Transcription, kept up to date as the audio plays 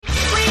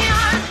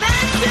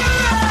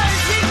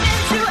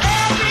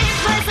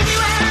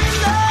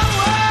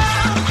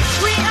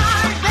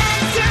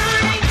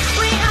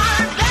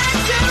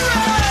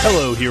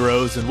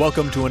heroes, and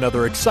welcome to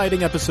another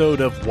exciting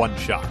episode of One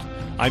Shot.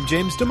 I'm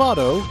James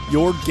D'Amato,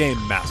 your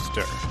Game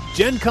Master.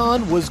 Gen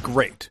Con was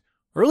great.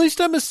 Or at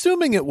least I'm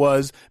assuming it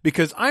was,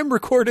 because I'm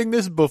recording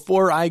this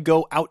before I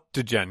go out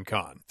to Gen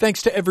Con.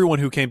 Thanks to everyone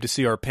who came to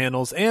see our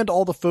panels and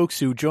all the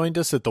folks who joined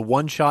us at the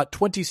One Shot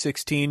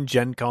 2016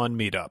 Gen Con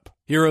meetup.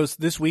 Heroes,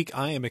 this week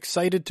I am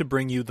excited to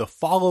bring you the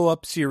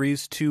follow-up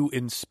series to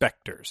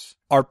InSpectres.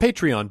 Our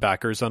Patreon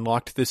backers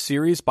unlocked this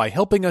series by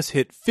helping us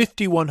hit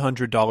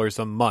 $5,100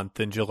 a month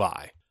in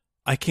July.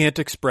 I can't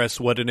express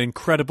what an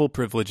incredible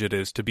privilege it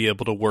is to be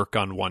able to work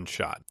on One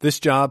Shot. This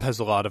job has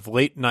a lot of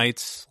late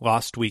nights,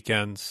 lost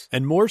weekends,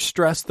 and more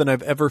stress than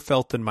I've ever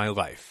felt in my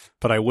life.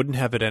 But I wouldn't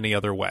have it any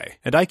other way.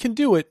 And I can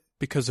do it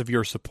because of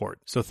your support,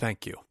 so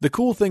thank you. The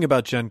cool thing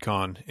about Gen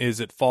Con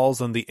is it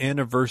falls on the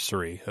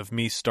anniversary of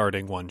me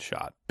starting One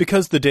Shot.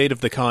 Because the date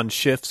of the con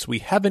shifts, we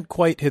haven't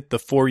quite hit the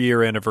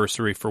 4-year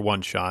anniversary for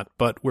One Shot,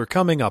 but we're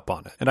coming up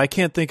on it. And I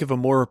can't think of a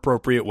more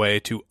appropriate way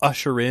to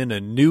usher in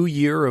a new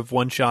year of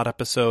One Shot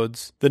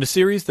episodes than a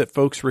series that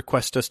folks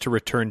request us to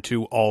return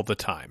to all the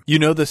time. You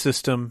know the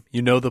system,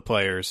 you know the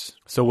players,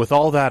 so with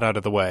all that out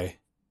of the way,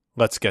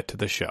 let's get to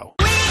the show.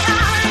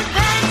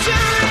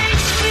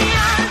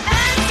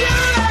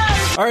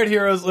 All right,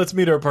 heroes, let's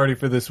meet our party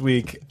for this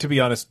week. To be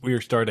honest, we are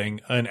starting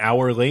an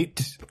hour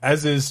late,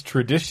 as is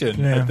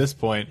tradition at this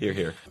point.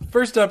 Here.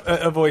 First up,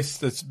 a voice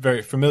that's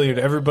very familiar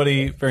to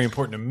everybody, very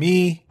important to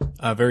me,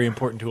 very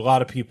important to a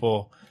lot of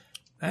people.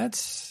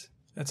 That's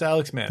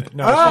Alex Manich.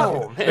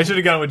 No, I should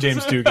have gone with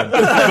James Dugan.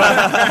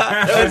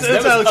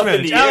 It's Alex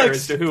Manich.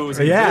 Alex, it could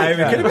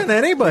have been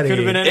anybody. Could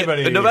have been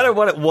anybody. No matter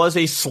what, it was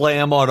a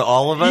slam on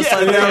all of us.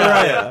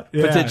 Yeah.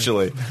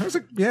 Potentially. That was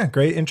a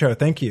great intro.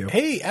 Thank you.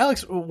 Hey,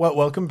 Alex,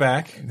 welcome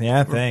back.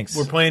 Yeah, thanks.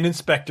 We're playing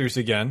InSpectres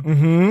again.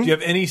 Mm-hmm. Do you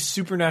have any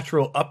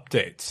supernatural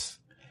updates?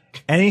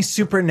 Any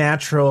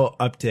supernatural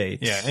updates?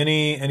 Yeah,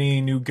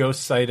 any new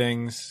ghost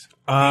sightings?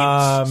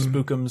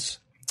 Spookums?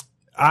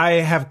 I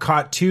have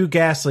caught 2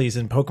 Ghastlies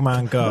in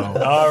Pokemon Go.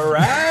 All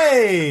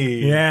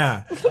right.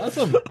 Yeah.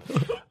 Awesome.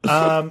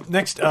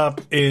 Next up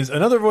is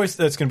another voice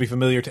that's going to be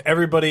familiar to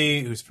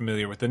everybody who's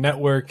familiar with the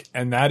network,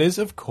 and that is,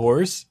 of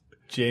course,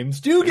 James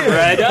Dugan.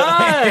 Right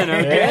on.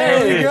 Okay.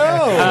 There we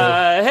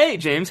go. Hey,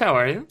 James, how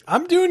are you?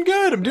 I'm doing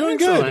good.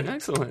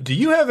 Excellent. Do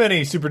you have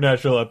any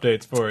supernatural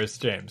updates for us,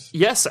 James?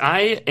 Yes,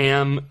 I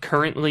am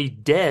currently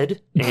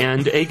dead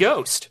and a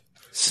ghost.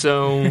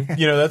 So,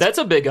 that's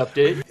a big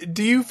update.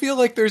 Do you feel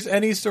like there's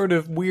any sort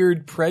of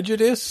weird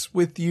prejudice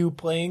with you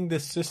playing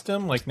this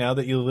system? Like now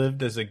that you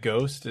lived as a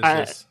ghost?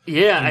 I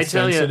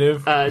tell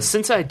you,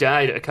 since I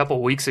died a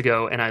couple weeks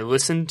ago and I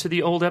listened to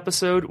the old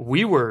episode,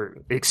 we were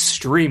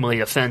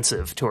extremely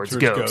offensive towards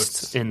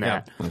ghosts in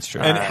that. Yeah, that's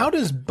true. And how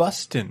does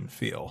Bustin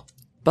feel?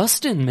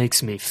 Bustin'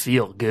 makes me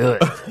feel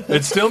good.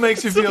 It still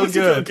makes you feel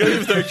good.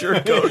 Even though you're a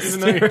ghost.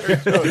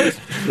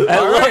 I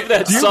love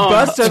that song. You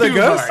bust at a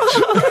ghost?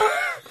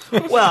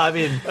 Well, I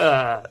mean,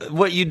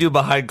 what you do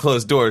behind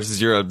closed doors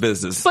is your own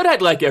business. But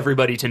I'd like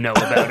everybody to know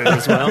about it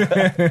as well.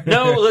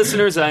 No,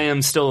 listeners, I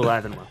am still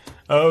alive and well.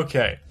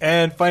 Okay.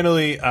 And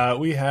finally,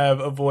 we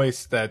have a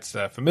voice that's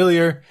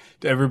familiar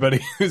to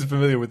everybody who's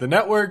familiar with the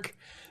network.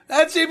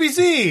 That's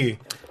JPC.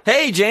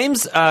 Hey,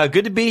 James.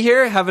 Good to be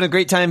here. Having a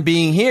great time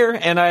being here.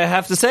 And I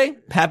have to say,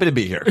 happy to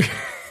be here.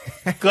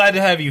 Glad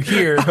to have you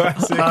here.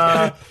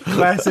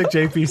 Classic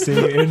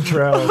JPC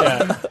intro.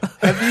 Yeah.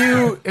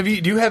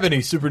 Do you have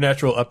any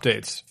supernatural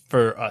updates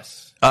for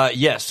us?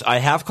 Yes, I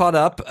have caught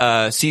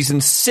up.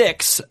 Season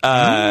 6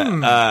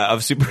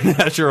 of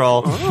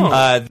Supernatural.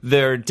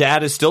 Their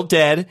dad is still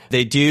dead.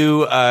 They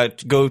do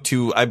go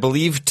to, I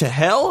believe, to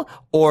hell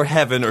or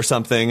heaven or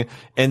something,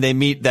 and they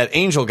meet that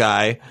angel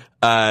guy.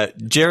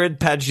 Jared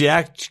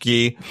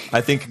Padalecki, I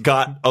think,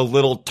 got a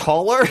little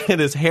taller and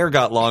his hair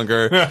got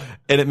longer,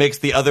 and it makes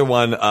the other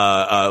one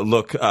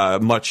look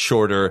much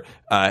shorter.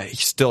 He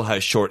still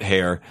has short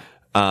hair.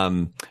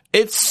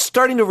 It's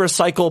starting to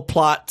recycle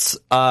plots.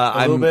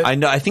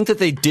 I think that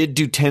they did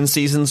do 10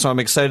 seasons, so I'm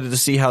excited to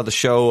see how the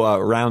show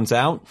rounds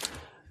out.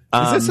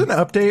 Is this an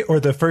update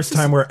or the first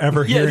time we're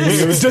ever hearing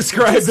you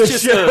describe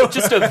this show?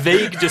 Just a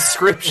vague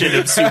description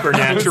of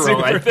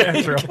Supernatural, I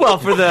think. Well,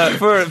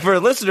 for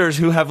listeners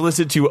who have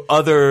listened to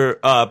other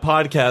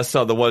podcasts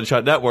on the One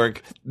Shot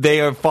Network,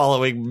 they are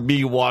following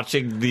me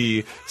watching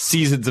the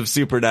seasons of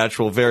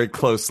Supernatural very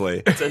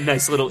closely. It's a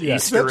nice little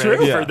Easter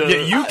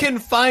egg. You can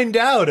find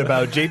out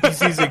about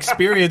JPC's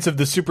experience of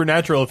the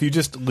Supernatural if you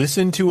just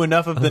listen to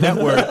enough of the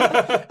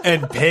network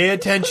and pay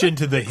attention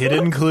to the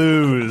hidden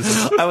clues.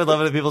 I would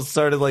love it if people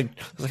started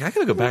I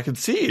gotta go back and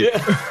see. Yeah.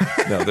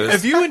 No,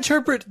 if you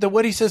interpret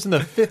what he says in the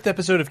 5th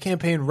episode of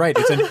Campaign right,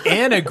 it's an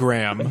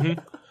anagram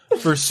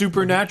for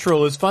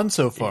Supernatural is fun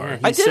so far.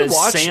 Yeah, he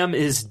says Sam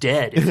is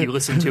dead if you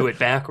listen to it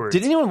backwards.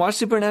 Did anyone watch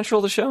Supernatural,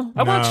 the show?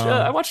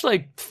 I watched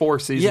like 4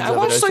 seasons. Yeah, I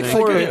watched like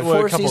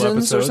four seasons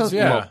episodes, or something.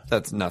 Yeah. Well,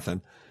 that's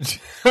nothing.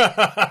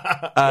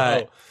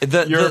 You're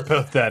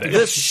pathetic. The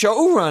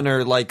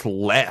showrunner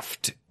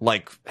left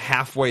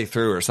halfway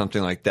through or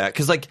something like that.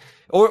 Cause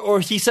Or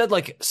he said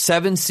like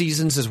 7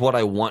 seasons is what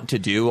I want to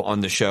do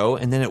on the show,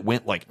 and then it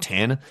went like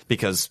 10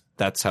 because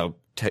that's how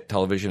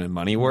television and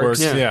money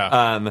works.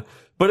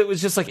 But it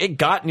was just like it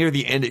got near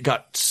the end, it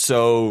got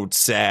so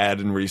sad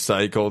and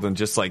recycled, and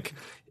just like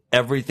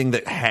everything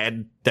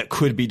that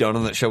could be done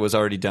on that show was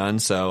already done.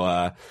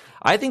 So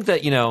I think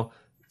that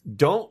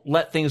don't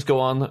let things go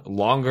on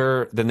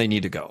longer than they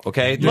need to go.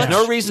 Okay, there's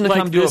no reason to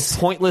come to a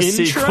pointless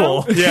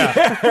sequel.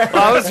 Yeah,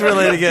 I was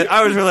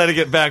relating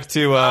it back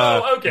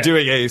to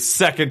doing a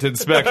second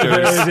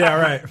Inspectors. Yeah,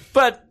 right.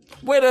 But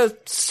way to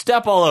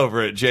step all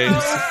over it, James.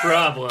 No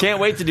problem. Can't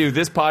wait to do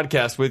this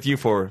podcast with you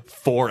for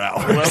 4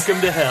 hours.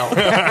 Welcome to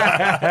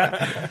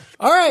hell.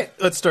 All right,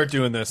 let's start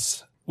doing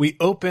this. We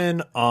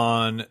open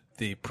on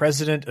the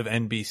president of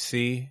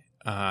NBC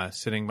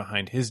sitting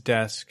behind his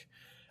desk.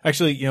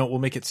 Actually, we'll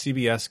make it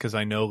CBS because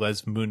I know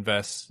Les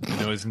Moonves.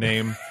 I know his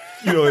name.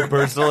 You know him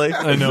personally?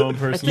 I know him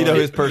personally. You know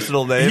his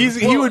personal name?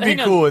 He would be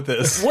cool with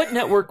this. What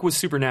network was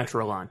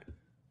Supernatural on?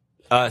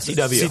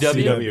 CW.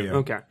 CW.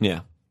 Okay.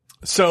 Yeah.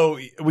 So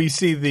we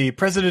see the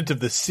president of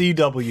the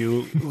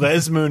CW,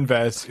 Les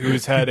Moonves,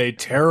 who's had a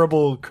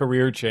terrible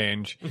career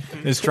change,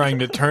 is trying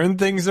to turn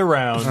things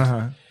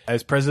around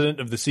as president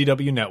of the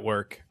CW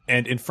network.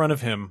 And in front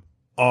of him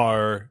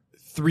are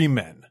 3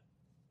 men,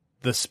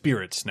 the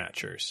Spirit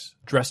Snatchers,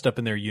 dressed up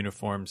in their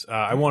uniforms.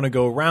 I want to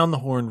go around the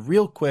horn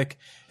real quick,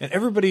 and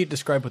everybody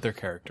describe what their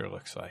character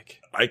looks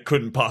like. I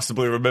couldn't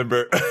possibly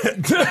remember.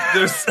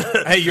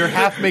 Hey, you're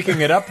half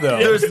making it up, though.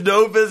 There's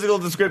no physical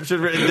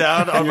description written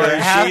down on my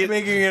half sheet.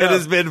 making it up. It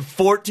has been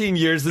 14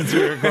 years since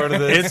we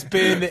recorded this. It's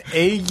been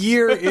a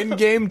year in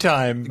game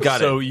time. Got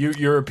it. So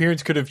your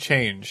appearance could have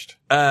changed.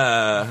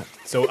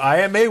 So I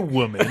am a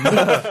woman.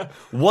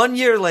 1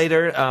 year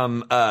later,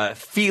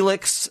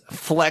 Felix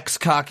Flex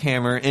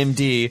Cockhammer,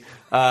 MD,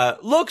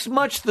 looks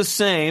much the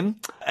same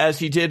as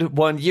he did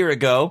 1 year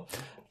ago.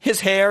 His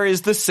hair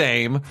is the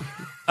same.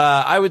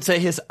 I would say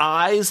his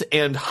eyes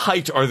and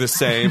height are the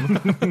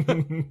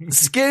same.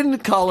 Skin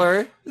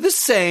color, the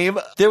same.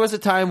 There was a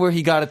time where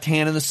he got a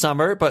tan in the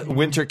summer, but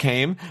winter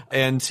came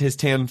and his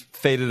tan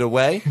faded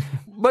away.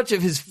 Much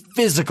of his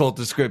physical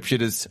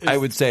description is, I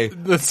would say,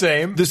 the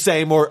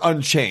same or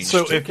unchanged.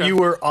 So if you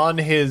were on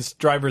his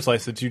driver's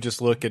license, you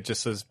just look at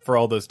just as for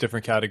all those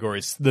different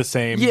categories, the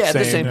same. Yeah,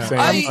 the same.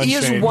 He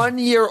is unchanged. 1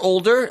 year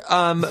older,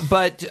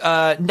 but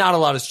not a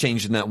lot has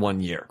changed in that 1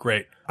 year.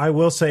 Great. I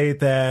will say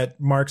that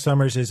Mark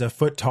Summers is a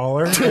foot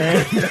taller and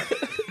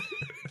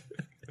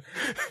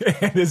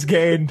has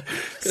gained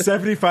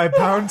 75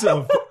 pounds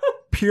of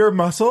pure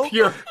muscle.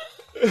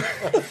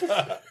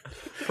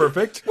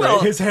 Perfect.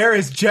 Well, his hair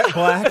is jet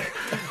black.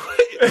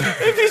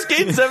 If he's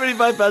gained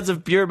 75 pounds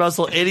of pure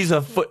muscle and he's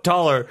a foot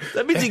taller,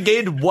 that means he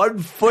gained 1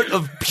 foot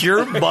of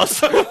pure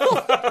muscle.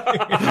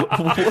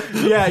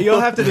 Yeah, you'll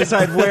have to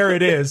decide where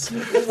it is.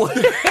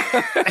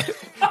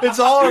 It's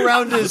all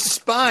around his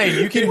spine.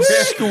 You can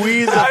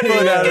squeeze a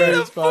foot out of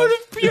his spine.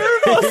 He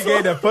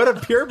gained a foot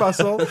of pure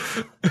muscle.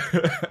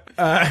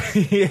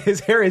 His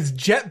hair is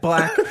jet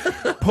black,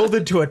 pulled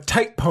into a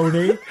tight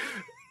pony.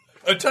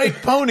 A tight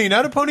pony,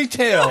 not a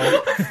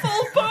ponytail.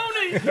 Full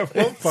pony.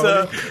 Full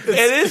pony.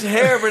 It is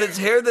hair, but it's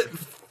hair that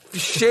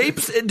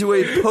shapes into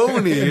a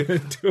pony.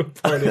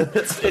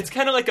 It's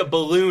kind of like a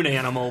balloon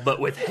animal,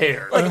 but with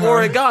hair. Like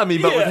origami,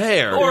 but with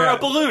hair. Or a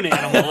balloon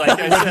animal, like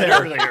I said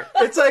earlier.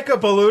 It's like a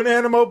balloon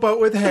animal,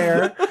 but with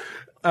hair.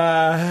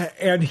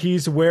 And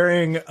he's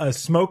wearing a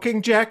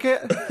smoking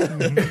jacket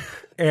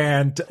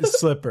and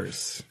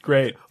slippers.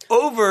 Great.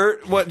 Over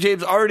what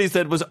James already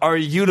said was our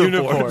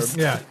uniforms.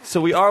 Yeah.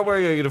 So we are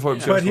wearing our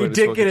uniforms. But he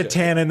did get a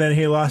tan, and then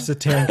he lost a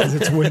tan because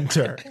it's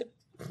winter.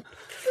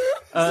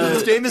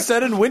 This game is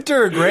set in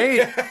winter.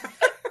 Great.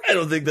 I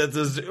don't think that's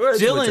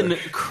Dylan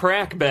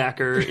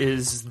Crackbacker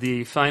is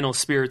the final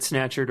Spirit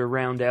Snatcher to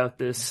round out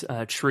this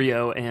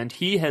trio, and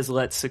he has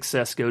let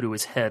success go to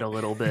his head a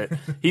little bit.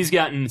 He's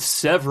gotten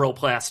several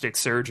plastic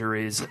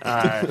surgeries,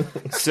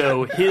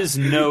 so his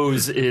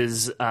nose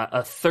is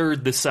a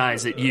third the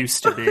size it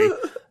used to be.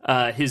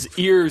 His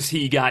ears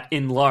he got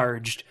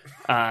enlarged.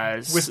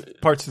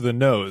 With parts of the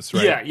nose,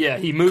 right? Yeah.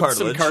 He moved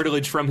some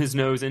cartilage from his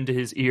nose into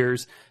his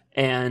ears.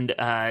 And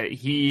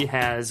he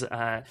has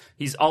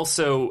he's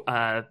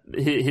also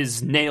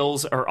his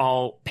nails are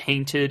all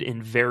painted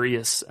in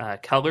various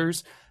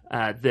colors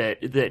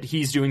that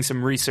he's doing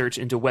some research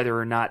into whether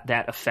or not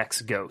that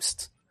affects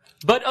ghosts.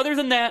 But other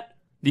than that,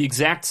 the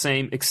exact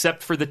same,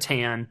 except for the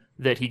tan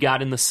that he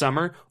got in the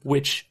summer,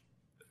 which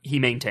he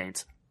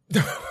maintains.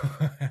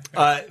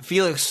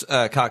 Felix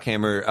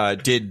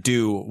Cockhammer did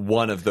do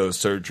one of those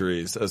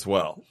surgeries as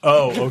well.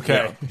 Oh,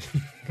 okay.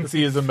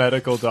 He is a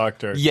medical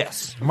doctor.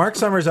 Yes. Mark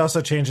Summers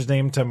also changed his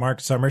name to Mark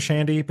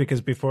Summershandy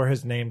because before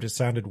his name just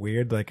sounded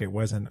weird, like it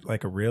wasn't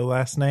like a real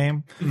last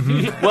name.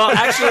 Mm-hmm. Well,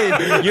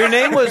 actually, your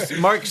name was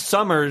Mark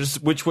Summers,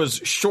 which was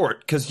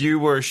short because you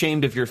were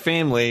ashamed of your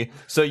family,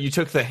 so you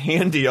took the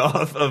handy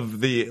off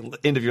of the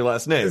end of your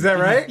last name. Is that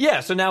right?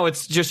 Yeah, so now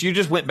it's just, you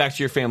just went back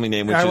to your family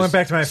name, which I is went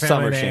back to my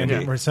family Summershandy.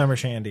 name, or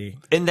Summershandy.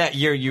 In that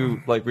year,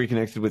 you like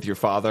reconnected with your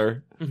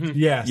father. Mm-hmm.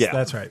 Yes, Yeah.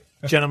 that's right.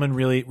 Gentlemen,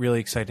 really, really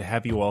excited to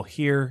have you all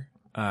here,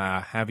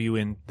 have you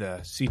in the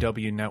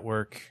CW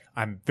network.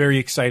 I'm very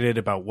excited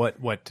about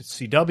what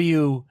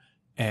CW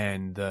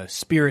and the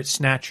Spirit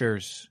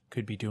Snatchers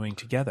could be doing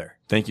together.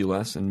 Thank you,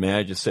 Les. And may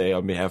I just say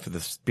on behalf of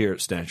the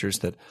Spirit Snatchers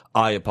that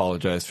I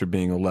apologize for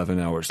being 11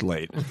 hours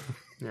late.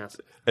 Yes.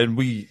 And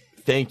we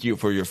thank you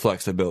for your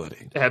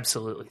flexibility.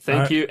 Absolutely.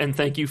 Thank you. And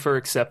thank you for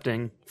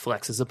accepting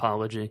Flex's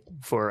apology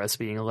for us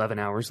being 11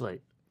 hours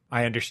late.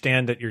 I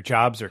understand that your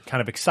jobs are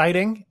kind of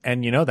exciting,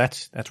 and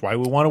that's why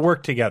we want to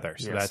work together.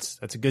 So Yes.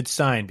 that's a good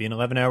sign. Being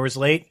 11 hours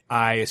late,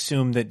 I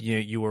assume that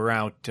you were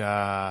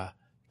out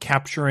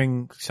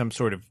capturing some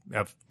sort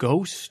of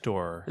ghost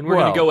or. And we're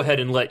going to go ahead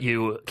and let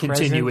you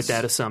continue with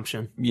that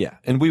assumption. Yeah.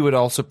 And we would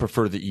also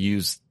prefer that you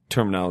use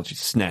terminology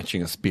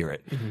snatching a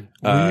spirit.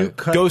 Will you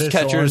cut ghost this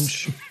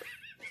catchers.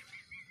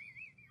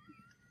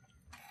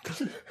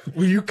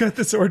 Will you cut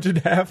this orange in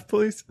half,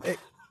 please?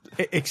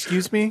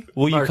 Excuse me?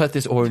 Will you cut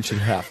this orange in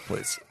half,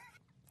 please?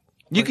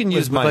 You can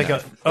use my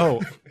knife.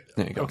 Oh,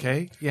 There you go.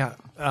 okay, yeah.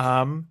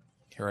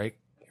 Here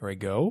I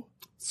go.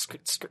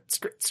 Scrit.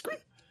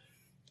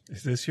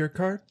 Is this your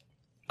card?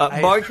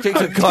 Mark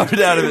takes a card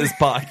out of his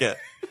pocket.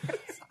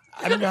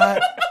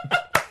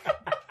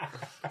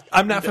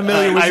 I'm not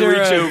familiar with. I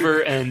reach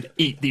over and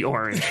eat the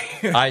orange.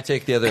 I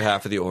take the other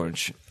half of the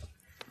orange.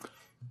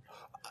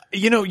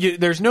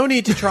 There's no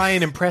need to try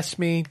and impress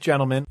me,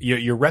 gentlemen.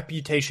 Your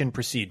reputation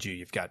precedes you.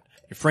 You've got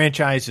your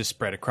franchise is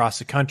spread across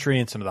the country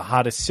in some of the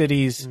hottest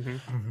cities.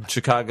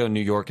 Chicago, New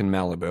York, and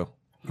Malibu.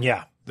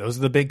 Yeah, those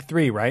are the big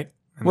three, right?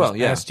 And Well,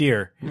 this yeah. past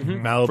year,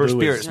 Malibu For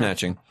spirit is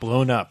snatching.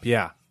 blown up.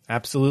 Yeah,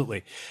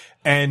 absolutely.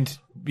 And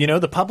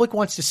the public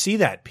wants to see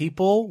that.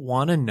 People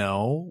want to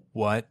know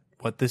what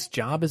this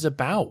job is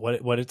about,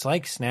 what it's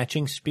like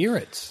snatching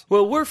spirits.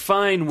 Well, we're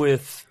fine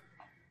with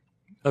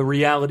a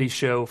reality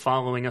show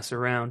following us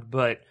around,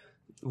 but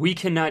we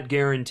cannot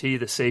guarantee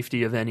the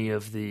safety of any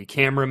of the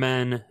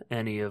cameramen,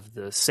 any of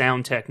the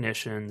sound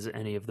technicians,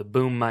 any of the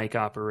boom mic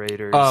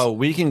operators. Oh,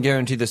 we can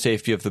guarantee the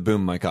safety of the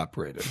boom mic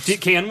operators.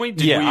 Can we?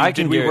 I Did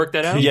can we work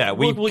that out? Yeah,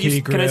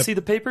 Can I see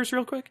the papers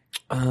real quick?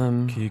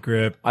 Key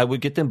grip, I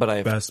would get them, but I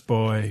have best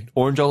boy,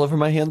 orange all over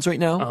my hands right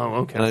now. Oh,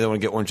 okay. And I don't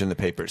want to get orange in the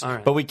papers. All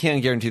right. But we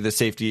can guarantee the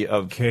safety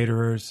of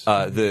caterers.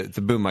 the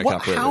boom mic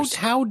operators.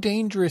 How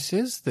dangerous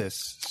is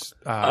this?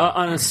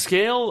 On a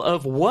scale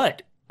of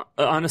what?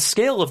 On a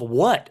scale of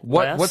what?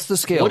 Les? What's the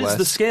scale, What is Les?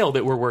 the scale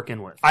that we're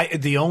working with?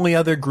 The only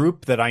other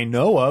group that I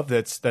know of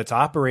that's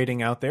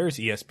operating out there is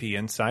ESP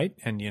Insight,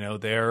 and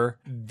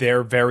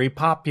they're very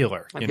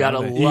popular. I've got a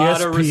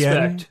lot of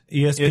respect.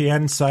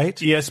 ESPN site.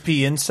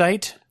 ESP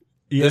Insight,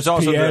 There's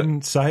also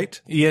ESPN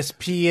site.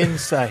 ESP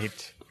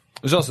Insight.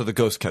 There's also the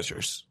ghost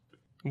catchers.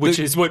 Which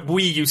is what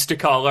we used to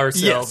call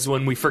ourselves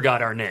when we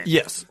forgot our name.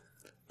 Yes.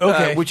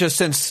 Okay. Which has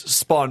since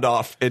spawned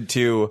off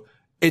into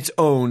its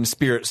own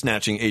spirit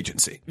snatching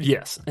agency.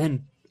 Yes,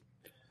 and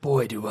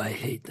boy, do I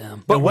hate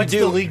them. But what's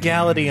the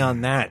legality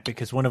on that?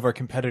 Because one of our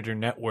competitor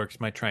networks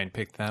might try and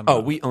pick them. Oh,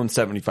 up. we own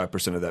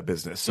 75% of that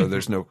business, so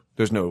there's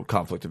no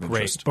conflict of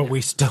interest. But we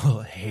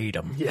still hate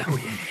them. Yeah, we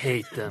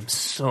hate them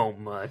so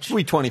much.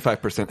 We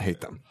 25%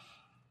 hate them.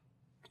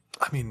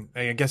 I mean,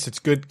 I guess it's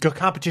good.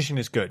 Competition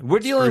is good. We're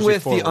dealing Spurs you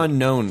with the forward.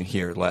 unknown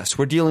here, Les.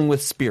 We're dealing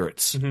with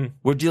spirits.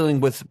 We're dealing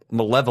with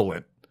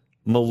malevolent,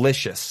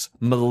 malicious,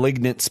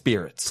 malignant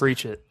spirits.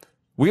 Preach it.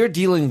 We are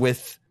dealing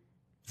with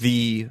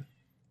the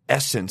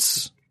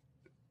essence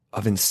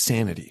of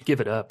insanity. Give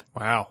it up.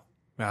 Wow,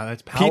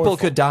 that's powerful. People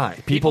could die.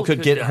 People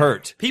could get die.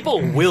 hurt. People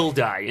will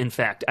die. In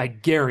fact, I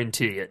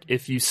guarantee it.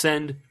 If you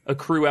send a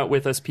crew out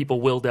with us, people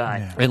will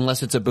die.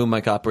 Unless it's a boom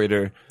mic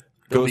operator.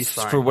 They'll be Ghosts,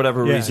 fine. for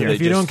whatever Yeah, reason, if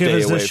they you just don't give stay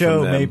us the away show,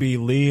 from them. maybe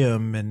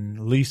Liam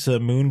and Lisa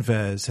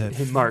Moonves have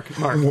Hey, Mark.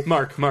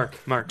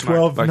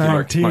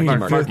 1219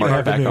 Mark, Fifth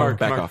Avenue.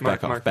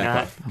 back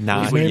off.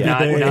 Not Maybe yet.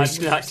 they-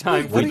 Not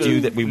time for We do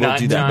that. We will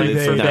do that, but Not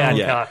it's for not bad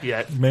yet. cop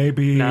yet.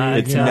 Maybe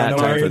It's not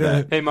time for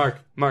that. Hey, Mark.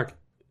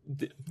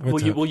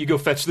 Will you go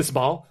fetch this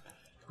ball?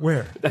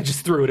 Where? I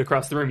just threw it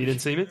across the room. You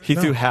didn't see me? He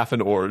threw half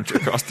an orange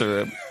across the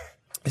room.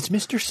 Is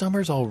Mr.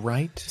 Summers all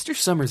right? Mr.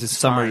 Summers is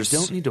Summers fine.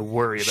 Don't need to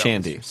worry about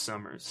Shandy. Mr.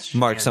 Summers.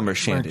 Mark Shandy. Summers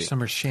Shandy. Mark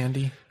Summers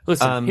Shandy.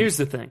 Listen, here's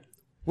the thing.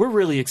 We're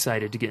really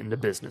excited to get into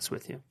business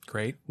with you.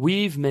 Great.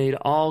 We've made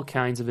all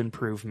kinds of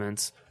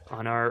improvements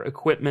on our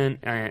equipment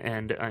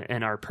and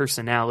our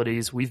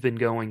personalities. We've been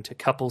going to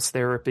couples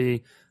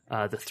therapy.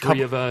 The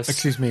three of us.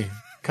 Excuse me.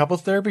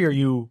 Couples therapy? Are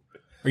you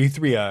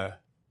three a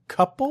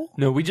couple?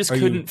 No, we just Are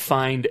couldn't you-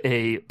 find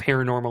a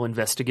paranormal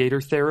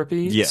investigator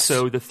therapy. Yes.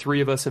 So the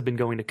three of us have been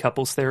going to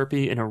couples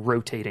therapy in a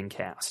rotating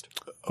cast.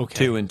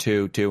 Okay. 2 and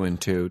 2, 2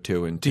 and 2,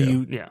 2 and 2. Do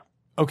you? Yeah.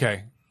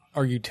 Okay.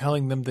 Are you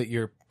telling them that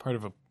you're part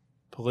of a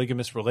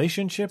polygamous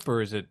relationship,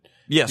 or is it?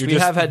 Yes, you're we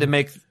just- have had to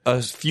make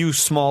a few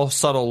small,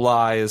 subtle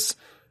lies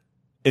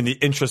in the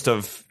interest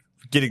of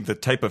getting the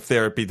type of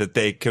therapy that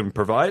they can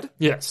provide.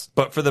 Yes.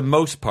 But for the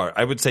most part,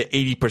 I would say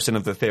 80%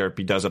 of the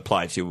therapy does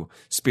apply to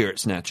spirit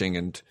snatching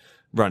and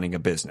running a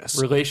business.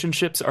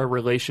 Relationships are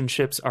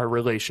relationships are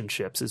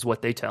relationships is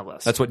what they tell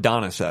us. That's what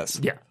Donna says.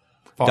 yeah.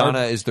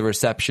 Donna is the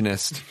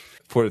receptionist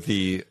for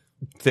the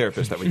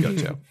therapist that we go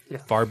to.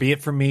 Far be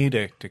it from me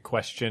to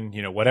question,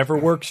 whatever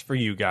works for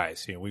you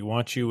guys. We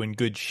want you in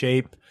good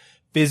shape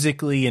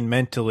physically and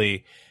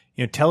mentally.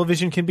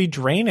 Television can be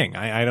draining.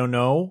 I don't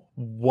know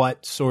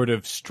what sort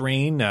of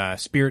strain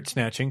spirit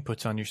snatching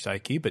puts on your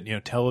psyche, but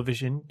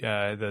television,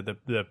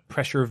 the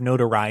pressure of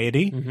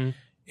notoriety,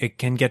 it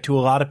can get to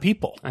a lot of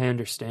people. I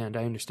understand.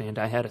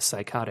 I had a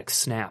psychotic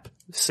snap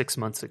 6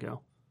 months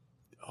ago.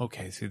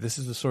 Okay, see, this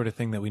is the sort of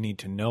thing that we need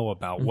to know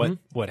about.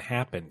 What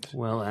happened?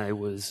 Well, I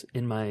was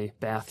in my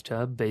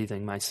bathtub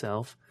bathing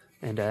myself,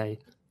 and I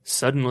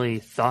suddenly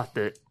thought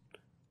that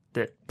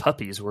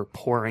puppies were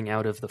pouring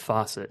out of the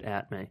faucet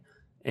at me.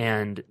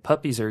 And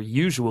puppies are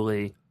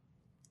usually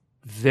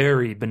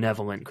very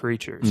benevolent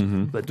creatures,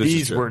 but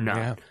these were not.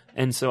 Yeah.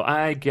 And so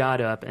I got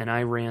up and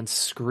I ran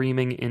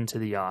screaming into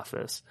the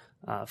office,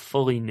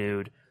 fully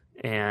nude.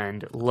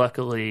 And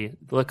luckily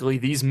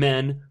these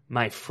men,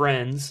 my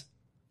friends,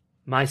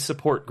 my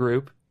support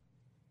group,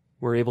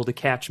 were able to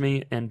catch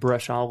me and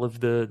brush all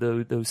of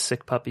those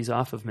sick puppies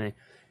off of me.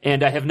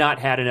 And I have not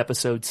had an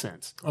episode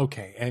since.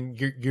 Okay, and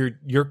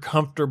you're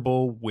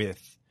comfortable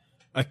with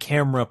a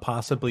camera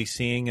possibly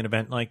seeing an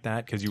event like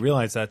that? Because you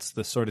realize that's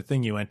the sort of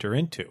thing you enter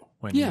into.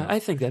 I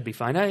think that'd be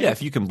fine.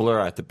 If you can blur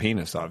out the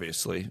penis,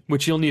 obviously.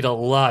 Which you'll need a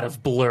lot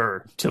of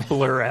blur to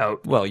blur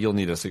out. Well, you'll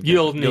need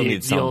you'll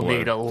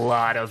need a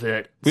lot of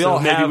it.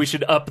 Maybe we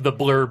should up the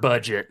blur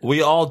budget.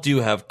 We all do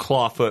have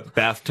clawfoot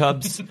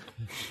bathtubs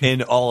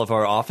in all of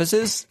our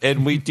offices,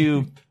 and we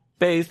do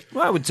bathe,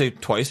 I would say,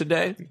 twice a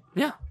day.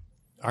 Yeah.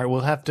 All right,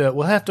 we'll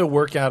have to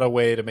work out a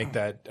way to make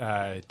that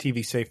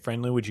TV safe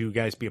friendly. Would you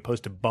guys be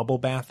opposed to bubble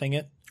bathing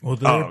it? Will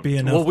there be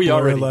enough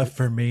blur left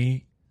for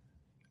me?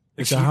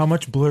 So how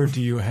much blur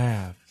do you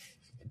have?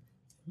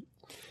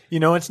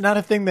 It's not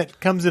a thing that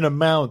comes in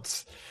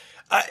amounts.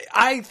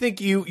 I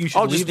think you should.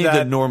 I'll just need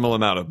the normal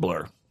amount of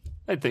blur.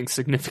 I think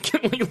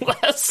significantly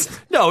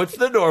less. No, it's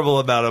the normal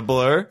amount of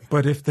blur.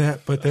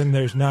 But then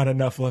there's not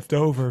enough left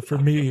over for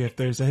me if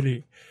there's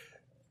any.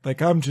 Like,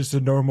 I'm just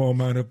a normal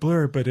amount of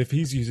blur, but if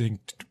he's using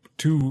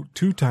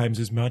two times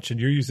as much and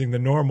you're using the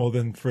normal,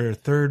 then for a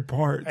third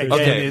part...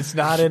 Okay, it's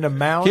not an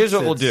amount. Here's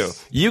what we'll do.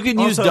 You can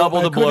use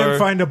double the blur. I couldn't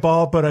find a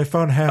ball, but I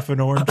found half an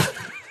orange.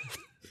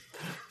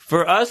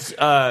 For us,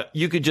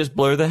 you could just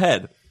blur the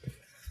head.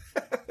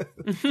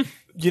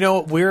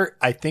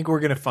 I think we're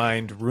going to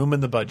find room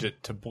in the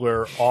budget to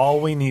blur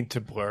all we need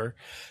to blur.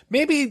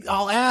 Maybe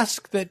I'll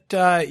ask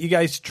that you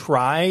guys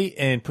try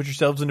and put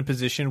yourselves in a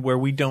position where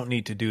we don't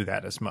need to do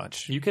that as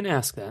much. You can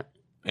ask that.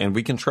 And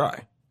we can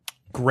try.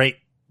 Great.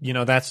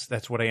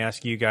 That's what I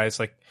ask you guys.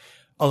 Like,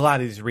 a lot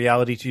of these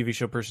reality TV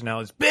show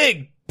personalities,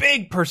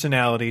 big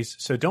personalities.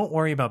 So don't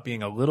worry about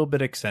being a little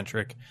bit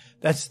eccentric.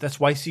 That's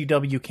why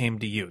CW came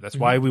to you. That's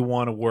why we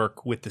want to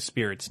work with the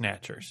Spirit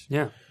Snatchers.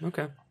 Yeah.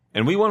 Okay.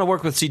 And we want to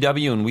work with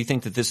CW, and we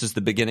think that this is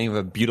the beginning of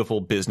a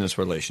beautiful business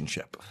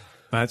relationship.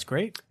 That's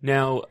great.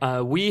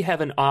 Now, we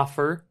have an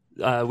offer.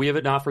 We have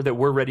an offer that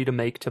we're ready to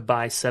make to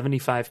buy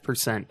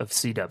 75% of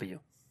CW.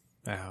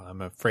 Well,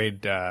 I'm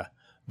afraid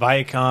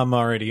Viacom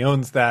already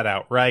owns that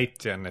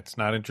outright, and it's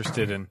not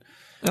interested in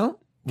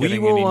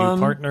getting any new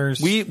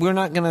partners. We're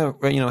not going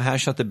to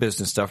hash out the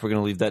business stuff. We're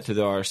going to leave that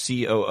to our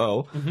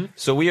COO.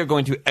 So we are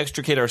going to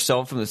extricate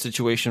ourselves from the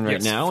situation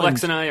right now.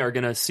 Flex and I are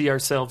going to see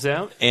ourselves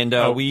out. And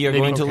we are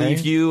going to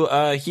leave you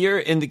here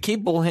in the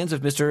capable hands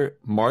of Mr.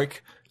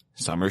 Mark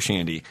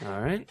Summershandy.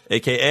 All right.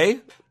 A.K.A.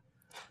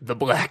 The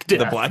Black Death.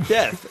 The Black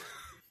Death.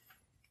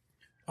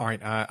 All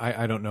right.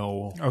 I don't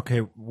know. Okay,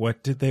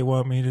 what did they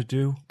want me to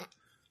do?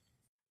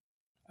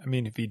 I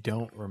mean, if you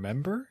don't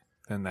remember,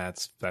 then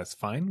that's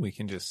fine. We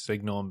can just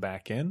signal him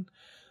back in.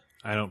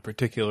 I don't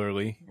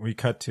particularly. We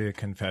cut to a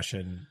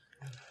confession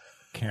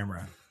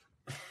camera.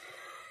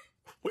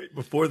 Wait,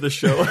 before the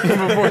show, before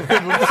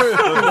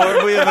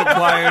we have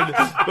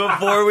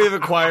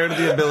acquired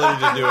the ability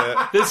to do it.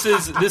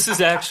 This is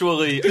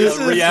actually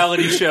a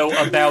reality show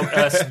about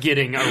us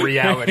getting a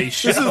reality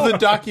show. This is the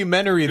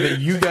documentary that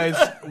you guys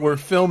were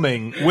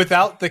filming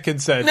without the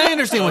consent. I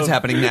understand what's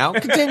happening now.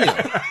 Continue.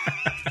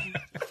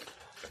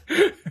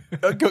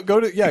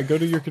 Go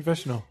to your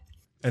confessional.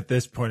 At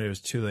this point, it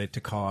was too late to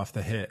call off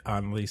the hit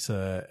on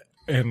Lisa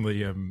and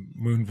Liam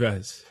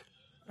Moonves.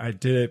 I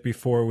did it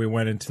before we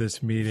went into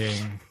this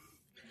meeting.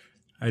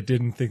 I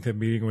didn't think the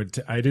meeting would...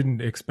 I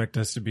didn't expect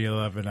us to be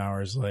 11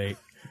 hours late.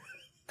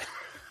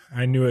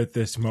 I knew at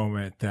this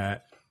moment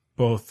that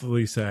both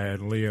Lisa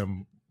and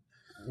Liam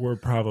were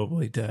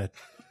probably dead.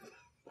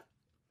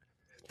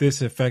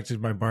 This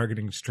affected my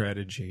bargaining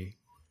strategy.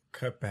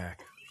 Cut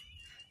back.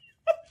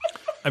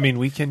 I mean,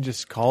 we can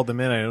just call them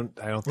in. I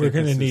don't think we're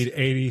going to need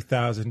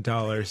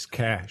 $80,000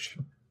 cash.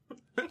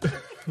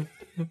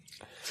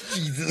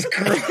 Jesus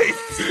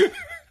Christ.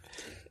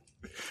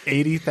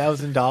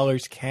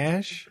 $80,000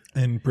 cash?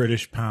 In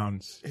British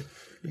pounds.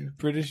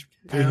 British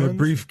pounds? In a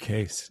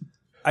briefcase.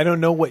 I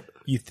don't know what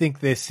you think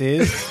this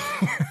is.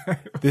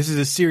 This is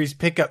a series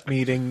pickup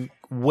meeting.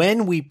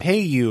 When we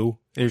pay you,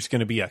 there's going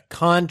to be a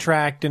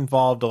contract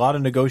involved, a lot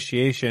of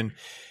negotiation.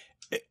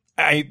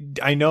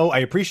 I know, I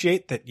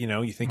appreciate that,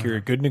 you think you're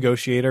a good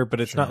negotiator, but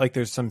it's not like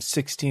there's some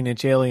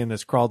 16-inch alien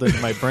that's crawled into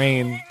my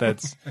brain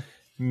that's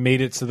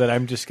made it so that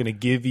I'm just going to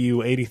give you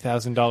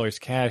 $80,000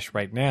 cash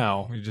right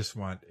now. We just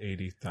want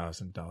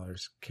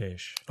 $80,000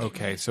 cash.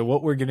 Okay, so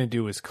what we're going to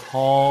do is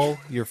call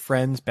your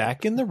friends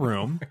back in the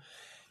room,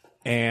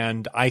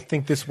 and I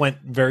think this went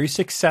very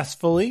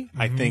successfully.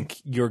 I think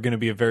you're going to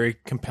be a very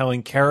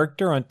compelling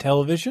character on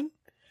television.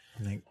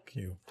 Thank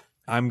you.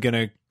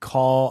 After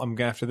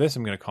this,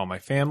 I'm going to call my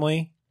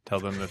family, tell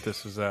them that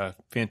this was a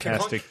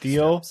fantastic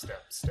deal.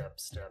 Step.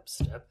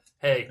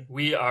 Hey,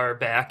 we are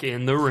back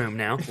in the room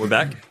now. We're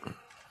back.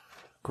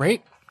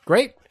 Great.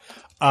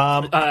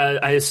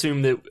 I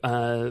assume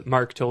that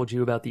Mark told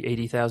you about the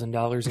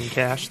 $80,000 in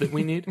cash that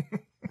we need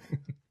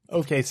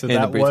Okay, so In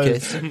that the was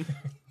briefcase.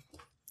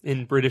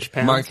 in British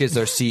pounds. Mark is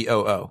our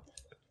COO.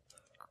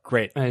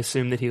 great. I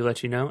assume that he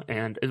let you know.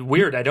 And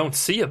weird, I don't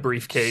see a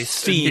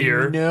briefcase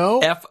here. No.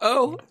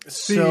 FO.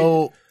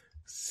 So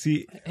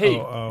Hey,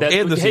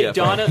 And the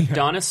CFO.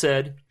 Donna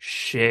said,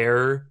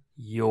 share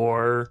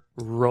your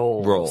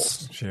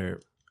roles. Sure.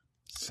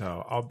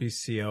 So I'll be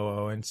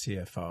COO and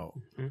CFO.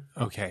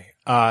 okay.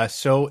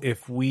 So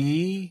if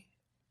we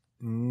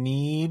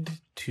need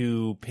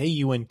to pay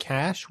you in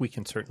cash, we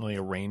can certainly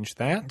arrange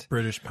that.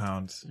 British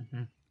pounds.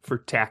 For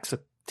tax.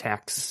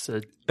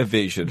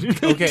 Evasion.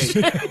 Okay.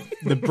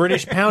 The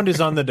British pound is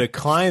on the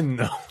decline,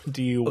 though.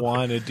 Do you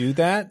want to do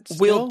that?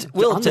 We'll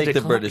On take the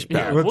decline. British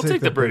Yeah, pound. we'll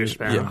take the British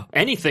pound. Yeah.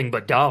 Anything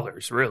but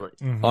dollars, really.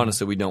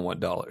 Honestly, we don't want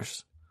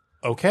dollars.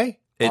 Okay.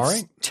 It's All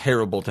right.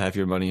 terrible to have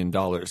your money in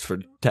dollars for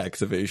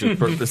tax evasion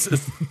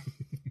purposes.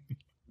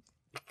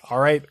 All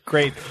right,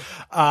 great.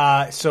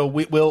 So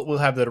we'll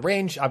have that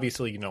arranged.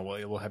 Obviously,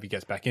 we'll have you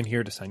guys back in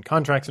here to sign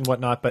contracts and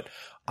whatnot. But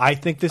I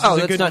think this is a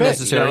that's good not fit.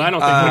 necessary. No, I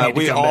don't think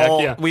we need to come all,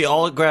 back, yeah. We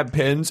all grab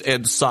pens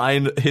and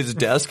sign his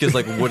desk, his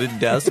wooden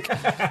desk,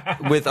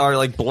 with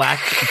our black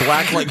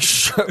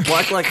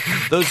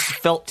those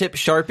felt tip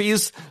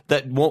Sharpies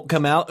that won't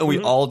come out, and we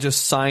all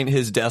just sign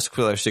his desk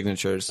with our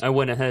signatures. I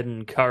went ahead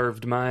and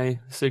carved my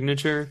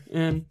signature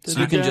in. So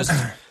you can just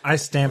I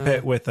stamp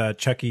it with a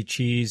Chuck E.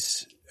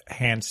 Cheese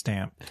hand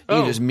stamp. you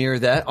can just mirror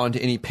that onto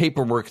any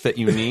paperwork that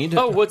you need.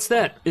 Oh, what's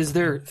that? Is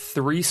there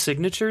 3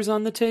 signatures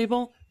on the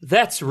table?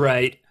 That's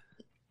right.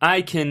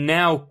 I can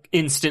now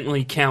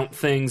instantly count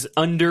things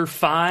under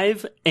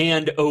 5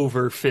 and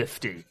over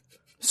 50.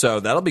 So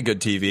that'll be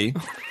good TV.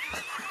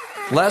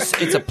 Les,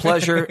 it's a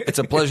pleasure. It's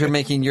a pleasure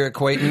making your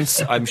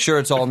acquaintance. I'm sure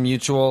it's all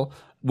mutual.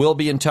 We'll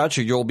be in touch,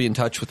 or you'll be in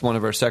touch with one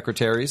of our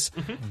secretaries.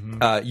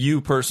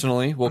 You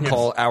personally will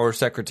call our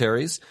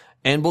secretaries,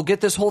 and we'll get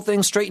this whole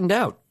thing straightened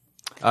out.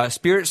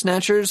 Spirit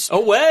Snatchers.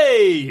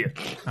 Away!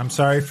 Oh. I'm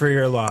sorry for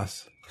your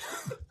loss.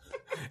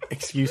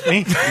 Excuse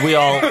me. We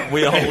all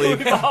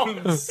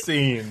leave.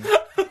 Scene.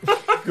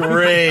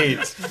 Great.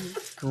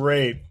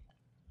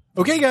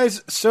 Okay,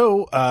 guys.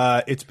 So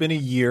it's been a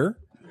year.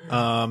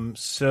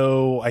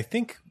 So I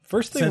think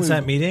first thing Since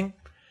that meeting?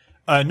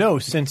 no,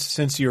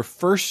 since your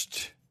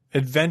first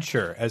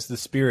adventure as the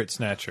Spirit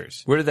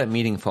Snatchers. Where did that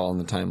meeting fall in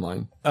the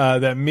timeline?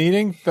 That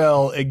meeting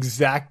fell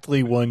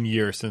exactly 1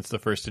 year since the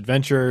first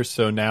adventure.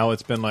 So now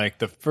it's been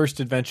the first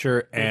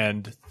adventure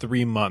and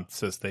 3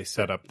 months as they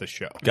set up the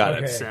show.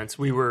 Got Makes it. sense.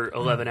 We were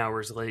 11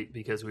 hours late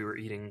because we were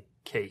eating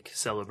cake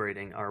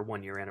celebrating our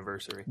 1-year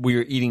anniversary. We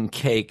were eating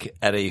cake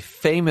at a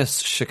famous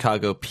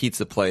Chicago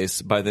pizza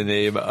place by the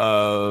name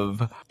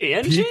of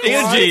Angie?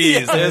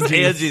 Angie's. It was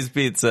Angie's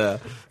Pizza.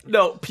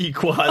 No,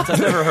 Pequods. I've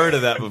never heard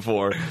of that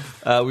before.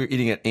 We were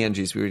eating at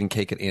Angie's. We were eating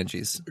cake at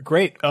Angie's.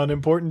 Great,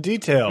 unimportant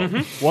detail.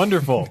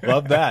 Wonderful.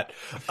 Love that.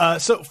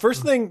 So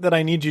first thing that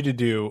I need you to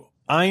do,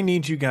 I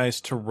need you guys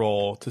to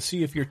roll to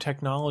see if your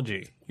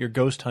technology, your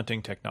ghost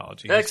hunting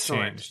technology has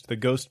Excellent. changed. The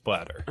ghost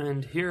bladder.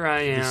 And here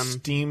I The am.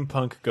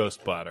 steampunk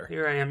ghost bladder.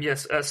 Here I am,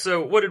 yes.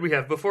 So what did we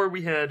have? Before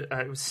we had,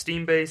 it was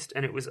steam-based,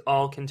 and it was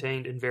all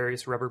contained in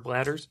various rubber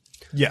bladders.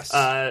 Yes.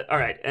 All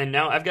right, and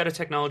now I've got a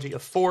technology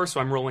of 4,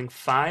 so I'm rolling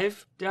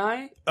 5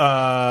 die.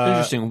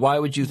 Interesting. Why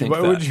would you think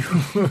Why that? would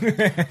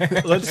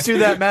you? Let's do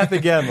that math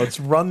again. Let's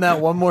run that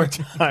one more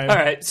time. All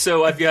right,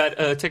 so I've got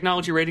a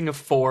technology rating of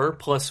 4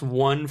 plus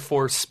 1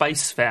 for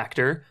spice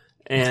factor,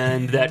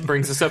 and that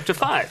brings us up to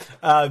 5.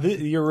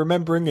 You're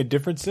remembering a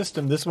different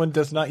system. This one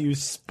does not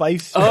use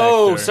spice.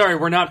 Oh, factor. sorry,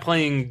 we're not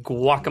playing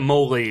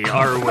guacamole,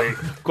 are we?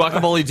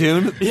 Guacamole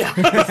Dune? Yeah.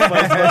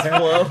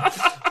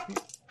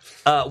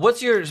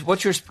 What's your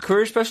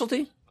career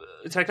specialty?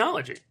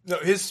 Technology. No,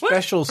 his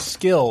special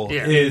skill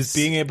Yeah. is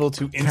being able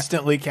to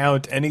instantly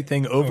count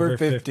anything over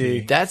 50.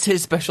 That's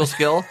his special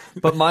skill,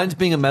 but mine's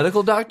being a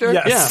medical doctor?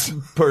 Yes.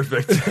 Yeah.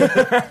 Perfect.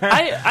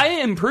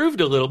 I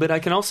improved a little bit. I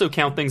can also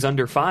count things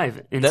under 5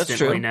 instantly That's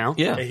true. now.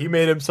 Yeah. He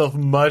made himself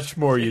much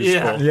more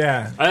useful.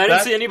 Yeah. I didn't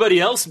That- see anybody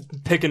else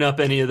picking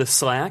up any of the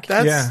slack.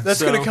 That's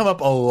So- going to come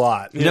up a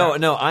lot.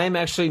 No, I am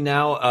actually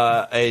now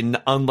an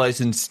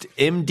unlicensed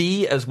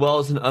MD as well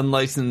as an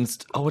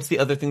unlicensed. Oh, what's the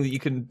other thing that you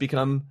can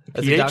become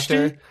as a PhD? doctor?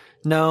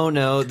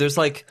 No. There's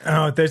like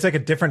there's like a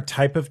different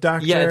type of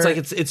doctor. yeah, it's like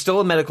it's still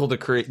a medical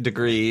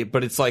degree,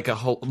 but it's like a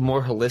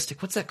more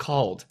holistic. What's that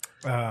called?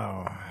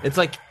 Oh, It's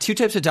like two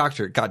types of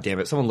doctor. God damn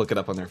it! Someone look it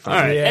up on their phone.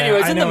 All right. Yeah,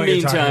 Anyways, I in know the what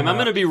you're talking meantime, I'm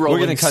about. going to be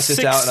rolling. We're gonna cut this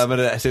 6 out, and I'm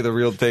gonna say the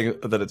real thing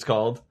that it's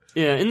called.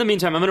 Yeah. In the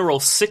meantime, I'm going to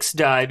roll 6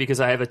 die because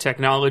I have a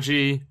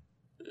technology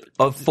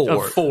Of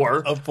 4. of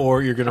 4. Of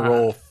 4, you're going to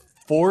roll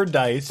 4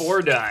 dice.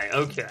 4 die.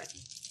 Okay.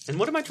 And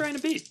what am I trying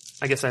to beat?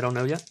 I guess I don't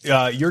know yet.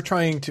 You're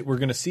trying to. We're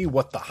going to see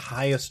what the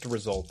highest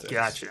result is.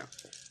 Gotcha.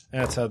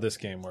 That's how this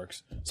game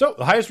works. So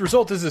the highest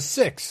result is a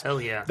 6.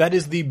 Hell yeah. That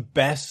is the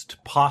best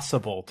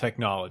possible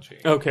technology.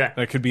 Okay.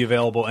 That could be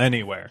available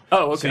anywhere.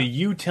 Oh, okay. So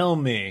you tell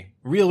me,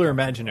 real or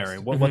imaginary,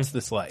 what's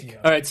this like?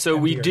 All right, so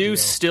we do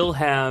still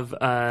have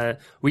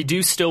we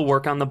do still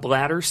work on the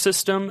bladder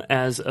system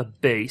as a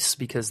base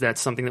because that's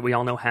something that we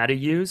all know how to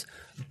use.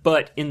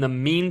 But in the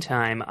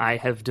meantime, I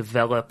have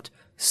developed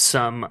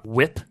some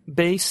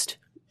whip-based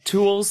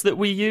tools that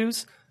we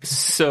use.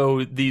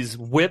 So these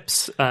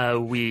whips,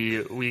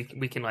 we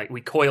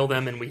coil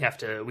them and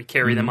we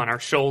carry them on our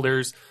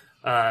shoulders.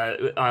 We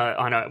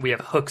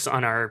have hooks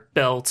on our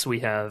belts. We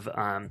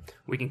can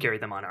carry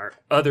them on our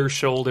other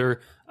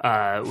shoulder.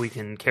 We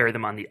can carry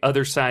them on the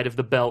other side of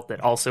the belt that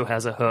also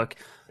has a hook.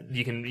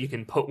 You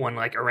can put one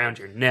like around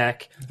your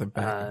neck. the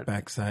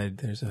backside.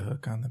 There's a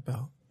hook on the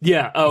belt.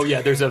 Yeah. Oh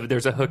yeah. There's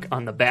a hook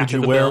on the back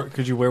of the belt.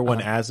 Could you wear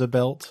one as a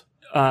belt?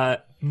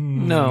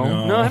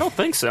 No, I don't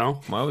think so.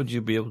 Why would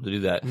you be able to do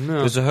that? No.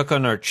 There's a hook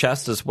on our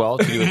chest as well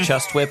to do a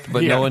chest whip,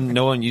 but Yeah.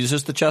 no one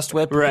uses the chest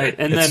whip. Right,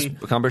 and It's then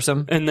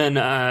cumbersome. And then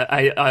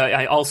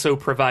I also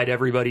provide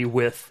everybody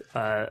with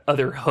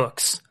other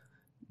hooks,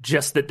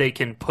 just that they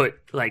can put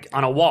like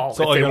on a wall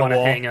So, if like, they on a want to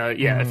wall? hang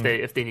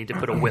if they need to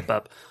put a whip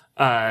up.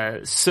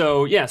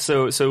 So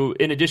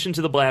in addition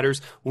to the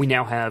bladders, we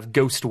now have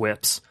ghost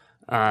whips.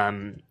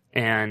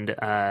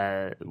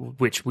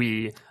 Which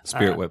we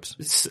Spirit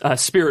whips.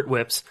 Spirit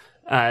whips.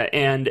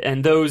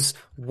 And those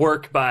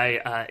work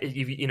by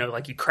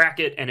you crack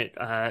it and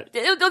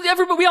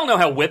everybody, we all know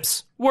how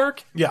whips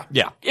work. Yeah.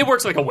 It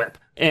works like a whip.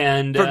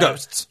 And For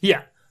ghosts.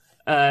 Yeah.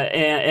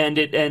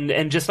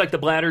 And just like the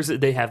bladders,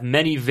 they have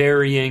many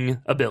varying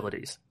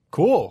abilities.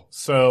 Cool.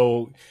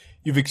 So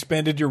you've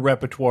expanded your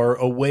repertoire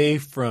away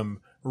from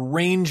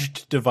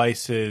ranged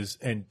devices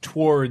and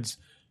towards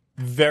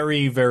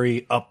very,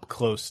 very up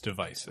close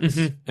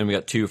devices. And we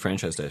got 2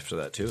 franchise dice for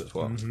that too as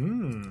well.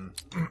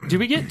 Do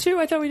we get 2?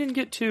 I thought we didn't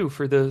get 2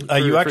 for the.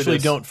 You for actually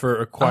this. don't for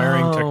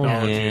acquiring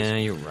technologies. Yeah,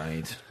 you're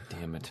right.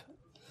 Damn it.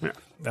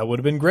 That would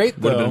have been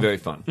great, though. Would have been very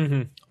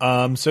fun.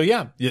 So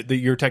yeah,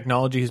 your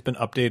technology has been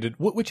updated.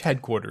 Which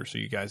headquarters are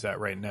you guys at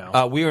right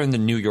now? We are in the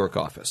New York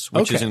office,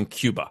 which is Okay. in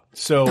Cuba.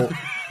 So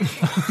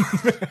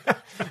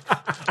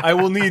I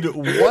will need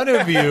one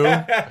of you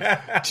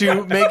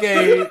to make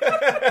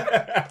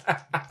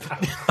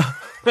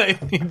I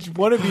need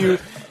one of you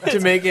to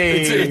make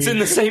It's in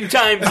the same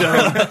time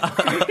zone,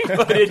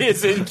 but it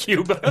is in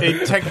Cuba.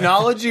 a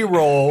technology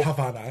roll.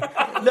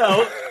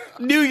 No,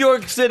 New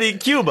York City,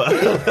 Cuba.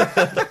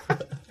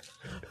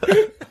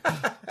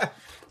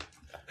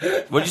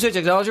 What'd you say,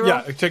 technology roll?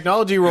 Yeah, a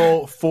technology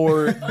roll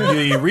for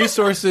the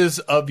resources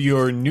of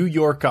your New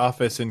York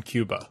office in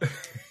Cuba.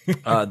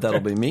 That'll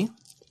be me.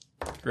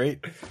 Great.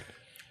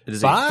 It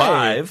is a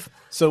 5.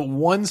 So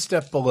one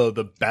step below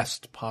the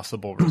best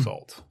possible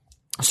result.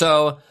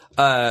 So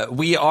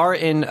we are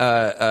in.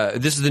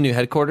 This is the new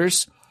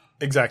headquarters.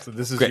 Exactly.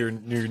 This is your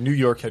New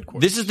York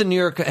headquarters. This is the New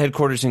York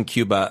headquarters in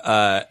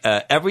Cuba.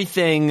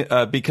 Everything,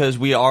 because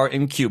we are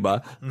in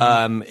Cuba,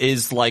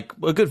 is like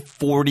a good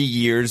 40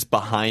 years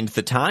behind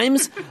the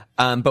times.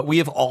 But we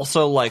have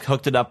also like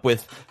hooked it up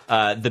with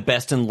the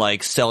best in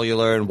like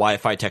cellular and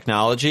Wi-Fi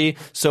technology.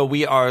 So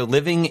we are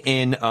living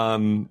in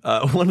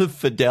one of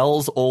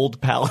Fidel's old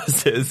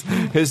palaces,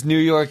 his New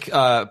York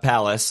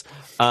palace.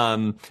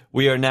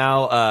 We are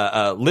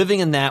now living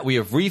in that. We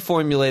have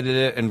reformulated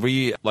it and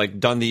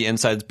done the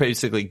insides,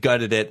 basically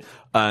gutted it,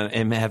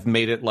 and have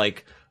made it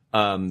like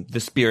the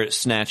Spirit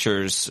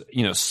Snatchers,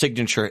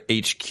 signature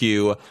HQ.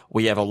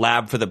 We have a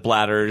lab for the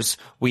bladders.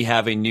 We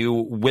have a new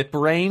whip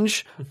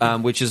range,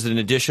 which is an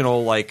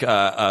additional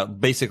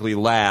basically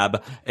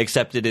lab,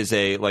 except it is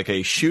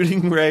a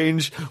shooting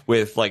range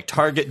with like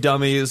target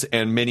dummies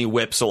and mini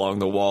whips along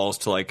the walls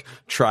to like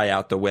try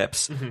out the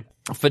whips.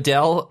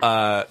 Fidel,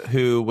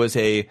 who was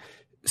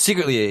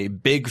secretly a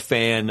big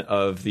fan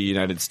of the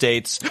United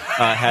States,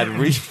 had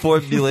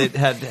reformulated,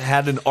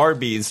 had an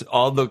Arby's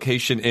on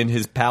location in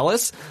his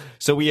palace.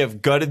 So we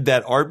have gutted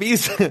that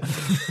Arby's,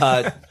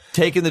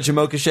 taken the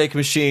Jamocha shake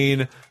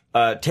machine,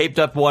 taped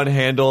up one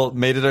handle,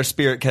 made it our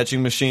spirit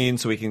catching machine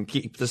so we can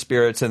keep the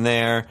spirits in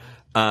there.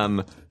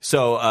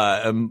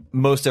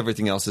 Most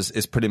everything else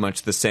is pretty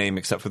much the same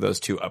except for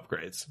those 2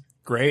 upgrades.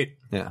 Great.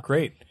 Yeah.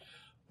 Great.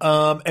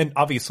 And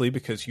obviously,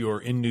 because you're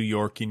in New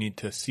York, you need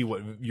to see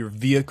what your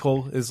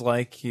vehicle is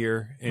like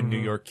here in New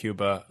York,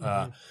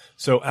 Cuba.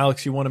 So,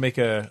 Alex, you want to make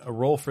a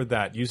roll for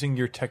that using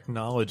your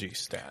technology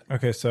stat.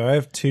 Okay, so I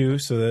have 2,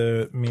 so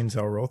that means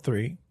I'll roll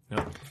 3.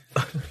 No.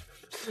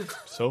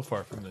 So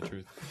far from the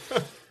truth.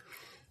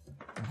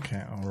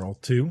 Okay, I'll roll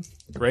 2.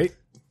 Great.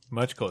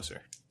 Much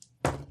closer.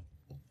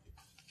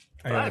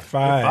 I got a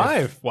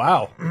 5. 5.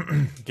 Wow.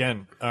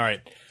 Again. All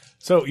right.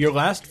 So your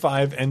last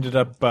 5 ended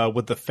up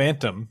with the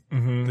Phantom,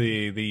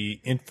 the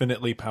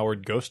infinitely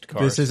powered ghost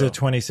car. This is a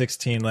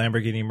 2016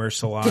 Lamborghini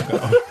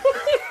Murcielago.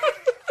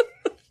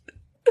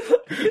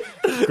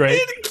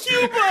 great.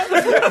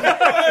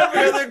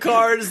 Every other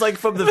car is like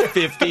from the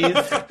 50s.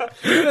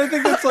 I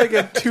think that's like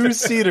a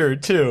 2-seater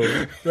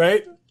too,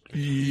 right?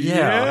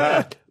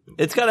 Yeah.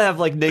 It's got to have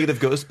like negative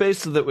ghost space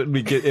so that when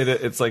we get in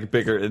it, it's like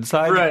bigger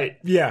inside. Right.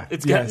 Yeah.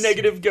 It's got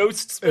negative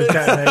ghost space. It's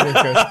got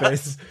negative ghost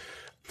space.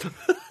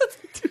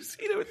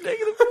 2-seater with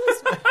negative ghost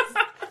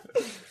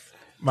space.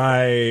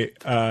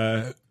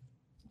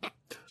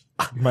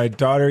 My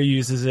daughter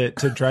uses it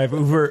to drive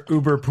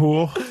Uber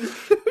pool.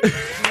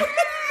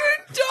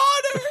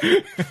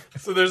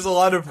 So there's a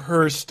lot of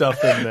her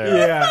stuff in there.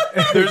 Yeah.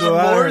 There's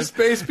more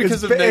space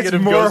because of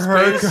negative more ghost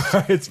her space.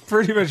 car. It's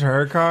pretty much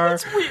her car.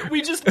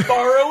 We just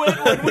borrow it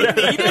when we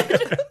need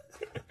it.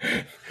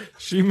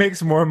 She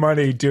makes more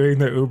money doing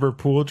the Uber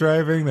pool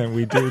driving than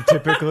we do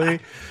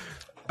typically.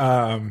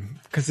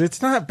 Because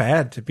it's not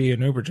bad to be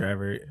an Uber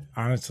driver,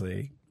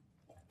 honestly.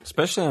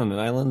 Especially on an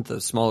island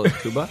as small as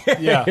Cuba.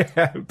 Yeah.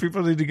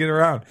 People need to get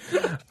around.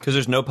 Because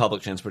there's no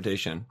public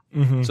transportation.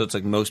 So it's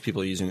like most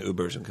people using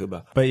Ubers in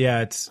Cuba. But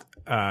yeah, it's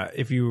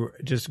if you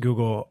just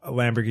Google a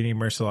Lamborghini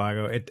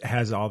Murcielago, it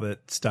has all the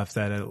stuff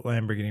that a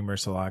Lamborghini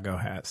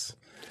Murcielago has.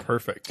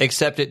 Perfect.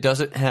 Except it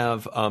doesn't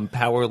have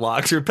power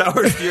locks or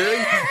power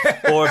steering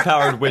or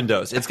powered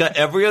windows. It's got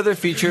every other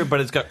feature,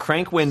 but it's got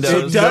crank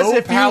windows. It does no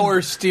if you-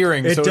 power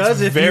steering. it so does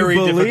it's if you very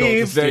difficult to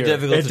believe- steer. Very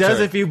difficult It to does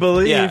turn. if you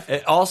believe.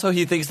 Yeah. Also,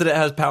 he thinks that it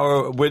has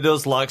power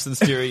windows, locks, and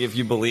steering if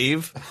you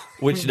believe,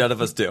 which none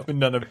of us do.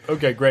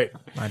 Okay, great.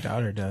 My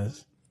daughter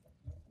does.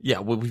 Yeah,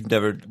 well, we've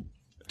never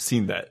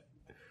seen that.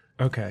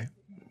 Okay.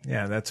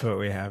 Yeah, that's what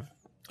we have.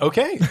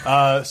 Okay.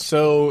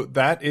 So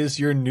that is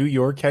your New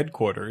York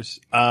headquarters.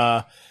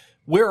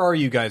 Where are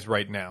you guys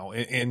right now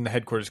in the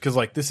headquarters? Because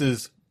like this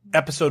is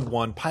episode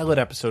 1, pilot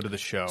episode of the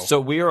show. So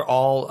we are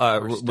all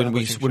when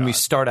we establishing shot.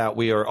 start out,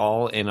 we are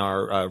all in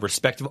our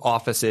respective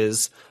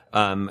offices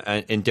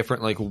in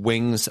different like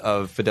wings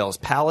of Fidel's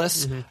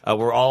palace.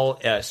 We're all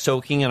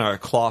soaking in our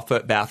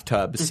clawfoot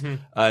bathtubs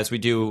as we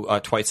do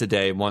twice a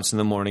day, once in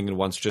the morning and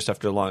once just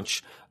after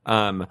lunch.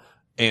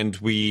 And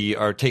we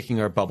are taking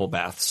our bubble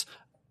baths.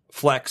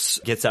 Flex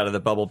gets out of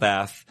the bubble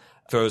bath,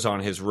 throws on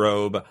his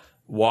robe,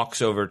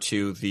 walks over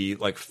to the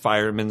like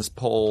fireman's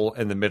pole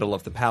in the middle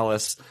of the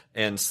palace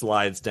and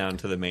slides down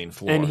to the main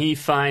floor. And he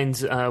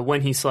finds,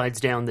 when he slides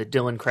down, that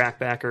Dylan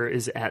Crackbacker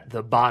is at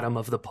the bottom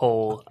of the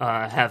pole,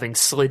 having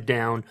slid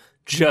down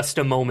just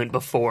a moment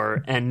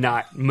before and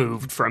not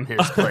moved from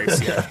his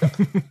place yet.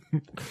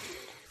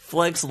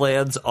 Flex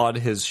lands on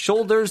his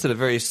shoulders in a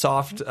very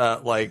soft,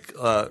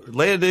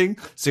 landing.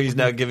 So he's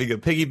now giving a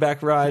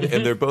piggyback ride,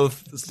 and they're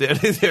both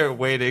standing there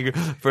waiting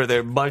for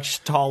their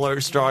much taller,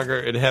 stronger,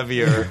 and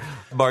heavier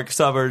Mark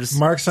Summers.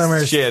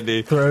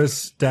 Shandy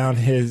throws down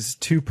his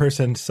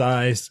 2-person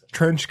sized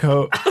trench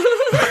coat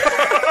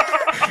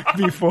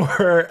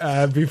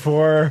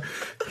before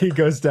he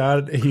goes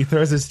down. He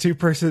throws his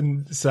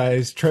 2-person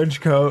sized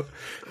trench coat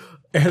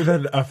and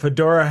then a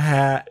fedora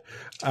hat.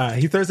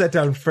 He throws that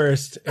down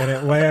first, and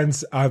it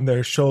lands on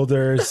their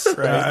shoulders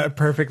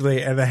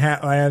perfectly, and the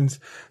hat lands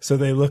so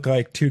they look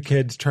like 2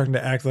 kids trying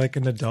to act like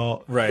an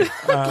adult. Right.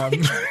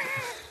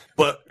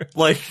 But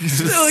like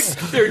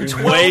They're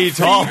 12 way feet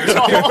tall.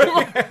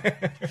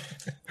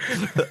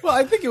 Well,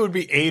 I think it would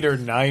be 8 or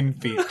 9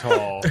 feet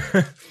tall.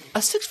 A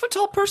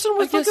 6-foot-tall person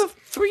with like a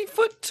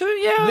 3-foot,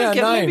 Yeah,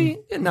 9. maybe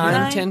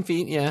 9, 10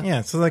 feet. Yeah.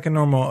 Yeah, so like a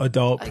normal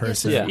adult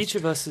person. yeah. Each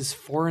of us is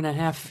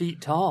 4.5 feet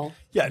tall.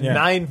 Yeah,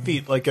 9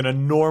 feet, like in a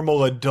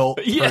normal adult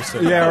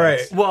person. Yeah,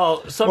 right.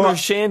 Well, Summer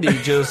Shandy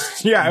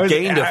just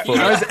gained a foot.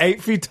 I was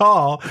 8 feet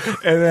tall,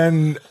 and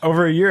then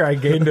over a year, I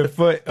gained a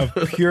foot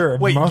of pure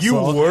Wait, muscle. you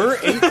were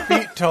 8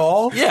 feet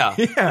tall? Yeah.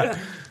 Yeah.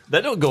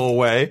 That don't go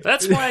away.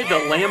 That's why the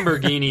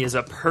Lamborghini is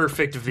a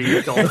perfect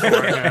vehicle for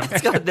him.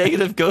 It's got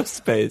negative ghost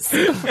space.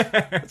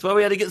 That's why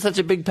we had to get such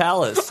a big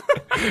palace.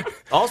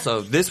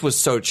 Also, this was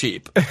so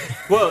cheap.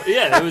 Well,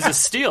 yeah, it was a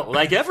steal,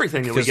 like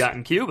everything that we got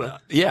in Cuba.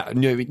 Yeah,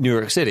 New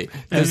York City.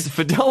 Because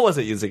Fidel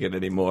wasn't using it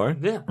anymore.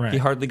 Yeah. Right. He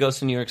hardly goes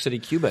to New York City,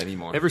 Cuba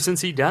anymore. Ever since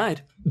he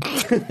died.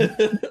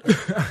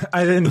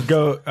 I didn't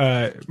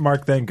go.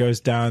 Mark then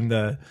goes down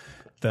the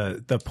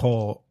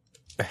pole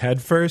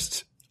head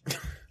first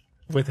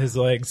with his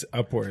legs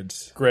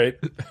upwards, Great.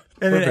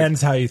 and it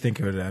ends how you think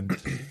it would end.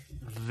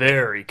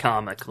 Very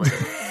comically.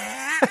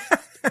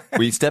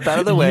 We step out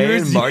of the way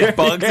and Mark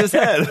bonks his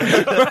head.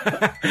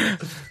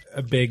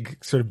 A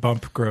big sort of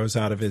bump grows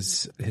out of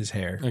his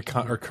hair. Or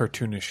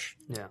cartoonish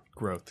Yeah.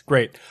 growth.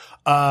 Great.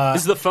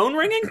 Is the phone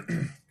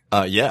ringing?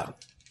 Yeah.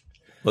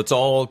 Let's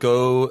all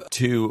go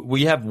to...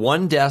 We have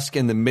one desk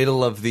in the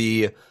middle of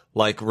the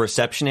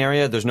reception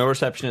area. There's no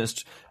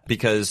receptionist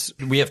because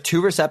we have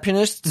 2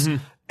 receptionists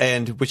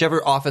and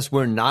whichever office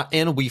we're not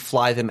in, we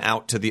fly them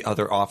out to the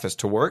other office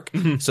to work.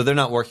 So they're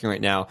not working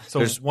right now.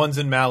 So one's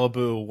in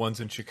Malibu,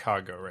 one's in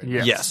Chicago, right?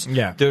 Yes. Yes.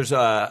 Yeah. There's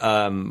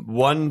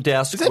one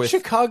desk Is that with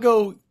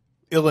Chicago,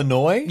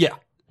 Illinois? Yeah.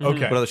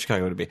 Okay. What other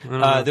Chicago would it be?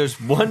 There's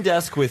one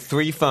desk with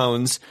 3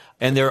 phones,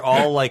 and they're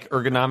all like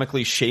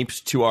ergonomically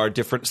shaped to our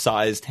different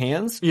sized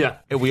hands. Yeah.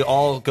 And we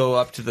all go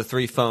up to the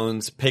 3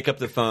 phones, pick up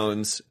the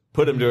phones,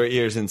 put them to our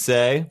ears, and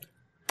say,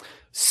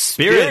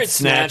 Spirit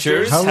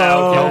Snatchers, How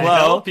Hello. can I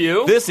help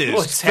you? This is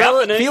What's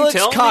happening? Felix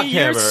Tell me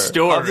your Cockhammer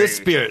story. of the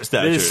Spirit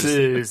Snatchers. This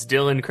is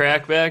Dylan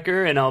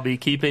Crackbacker, and I'll be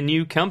keeping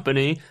you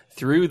company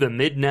through the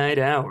midnight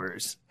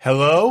hours.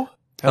 Hello?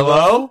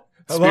 Hello?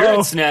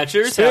 Spirit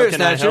Snatchers, Spirit how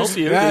can I Snatchers, help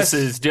you? yes.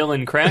 This is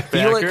Dylan Crackbacker.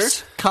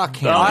 Felix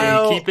Cockhammer. I'll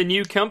I'll- be keeping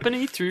you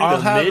company through I'll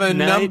the have a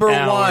midnight number one.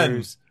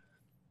 hours.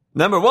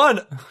 Number 1,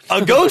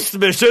 a ghost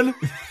mission.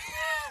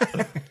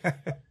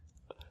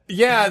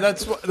 Yeah,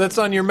 that's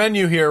on your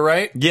menu here,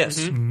 right?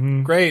 Yes.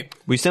 Great.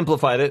 We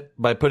simplified it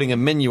by putting a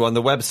menu on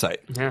the website.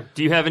 Yeah.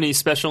 Do you have any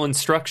special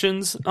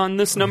instructions on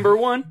this number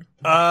 1?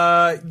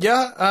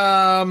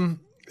 Yeah,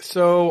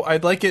 so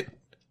I'd like it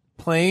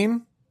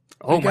plain.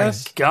 Oh my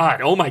guess.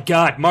 god! Oh my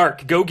god!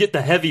 Mark, go get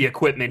the heavy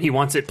equipment. He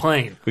wants it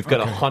plain. We've got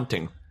a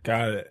haunting.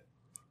 Got it.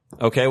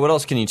 Okay, what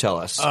else can you tell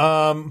us?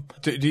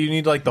 Do you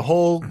need like the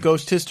whole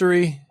ghost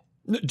history?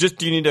 Just,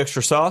 do you need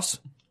extra sauce?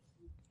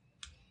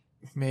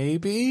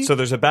 Maybe. So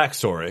there's a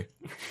backstory.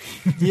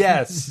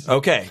 Yes.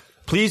 Okay.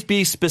 Please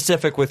be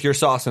specific with your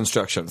sauce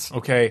instructions.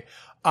 Okay.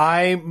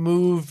 I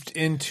moved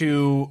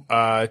into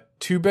a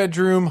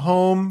 2-bedroom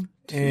home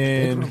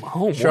in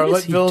home? What is he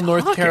Charlottesville,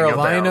 North talking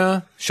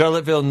Carolina.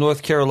 Charlottesville,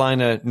 North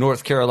Carolina,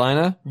 North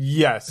Carolina.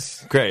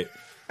 Yes. Great.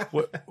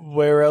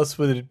 Where else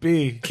would it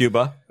be?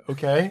 Cuba.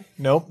 Okay.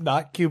 Nope,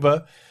 not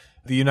Cuba.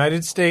 The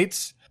United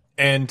States.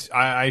 And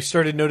I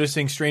started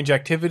noticing strange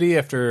activity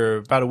after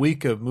about a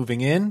week of moving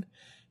in.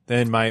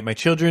 Then my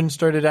children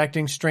started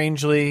acting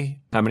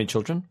strangely. How many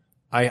children?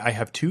 I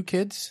have 2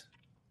 kids.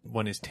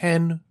 One is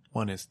 10,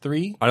 one is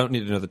 3. I don't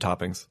need to know the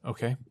toppings.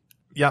 Okay.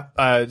 Yeah.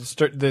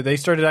 They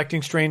started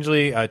acting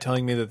strangely,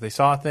 telling me that they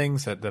saw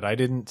things that I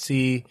didn't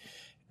see.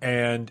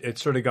 And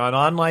it's sort of gone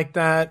on like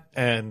that.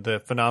 And the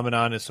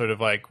phenomenon is sort of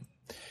like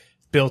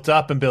built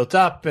up.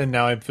 And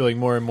now I'm feeling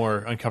more and more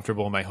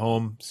uncomfortable in my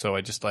home. So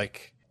I just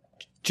like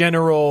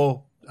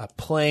general,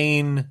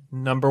 plain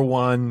number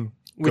 1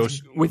 With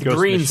ghost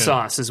green mission.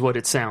 sauce is what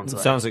it sounds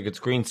like. Sounds like it's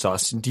green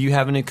sauce. Do you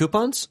have any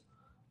coupons?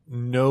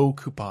 No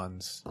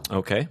coupons.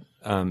 Okay.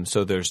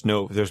 So there's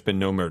been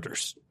no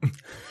murders.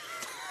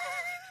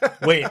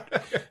 Wait.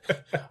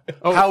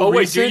 Oh, wait, do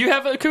recent? you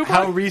have a coupon?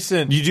 How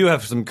recent? You do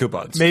have some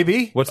coupons.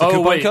 Maybe. What's the Oh,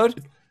 coupon wait.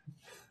 code?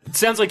 It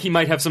sounds like he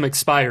might have some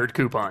expired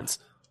coupons.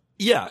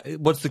 Yeah.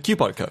 What's the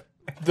coupon code?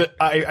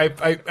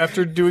 I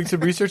after doing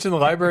some research in the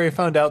library, I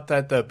found out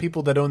that the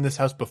people that owned this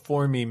house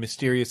before me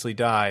mysteriously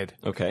died.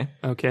 Okay.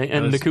 Okay,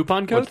 and the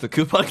coupon code? What's the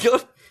coupon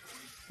code?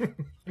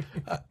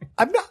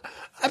 I'm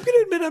going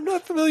to admit I'm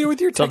not familiar with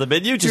your It's on the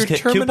menu. Just your hit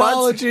coupons.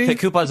 terminology. Hit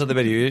coupons on the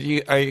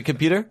menu. Are you a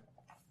computer?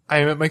 I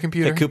am at my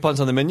computer. Hit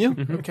coupons on the menu.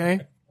 Okay.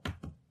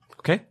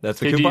 Okay, that's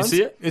the Okay, do you coupons.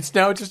 see it? It's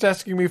now just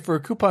asking me for a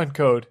coupon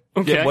code.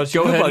 Okay, Yeah, what's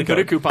go your ahead coupon and put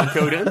a code? coupon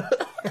code in.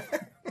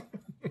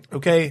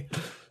 Okay.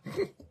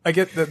 I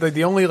get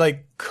the only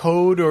like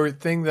code or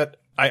thing that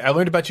I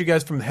learned about you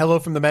guys from Hello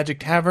from the Magic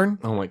Tavern.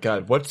 Oh my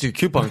God, what's your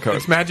coupon code?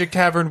 It's Magic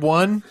Tavern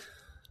 1.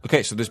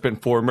 Okay, so there's been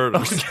 4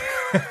 murders.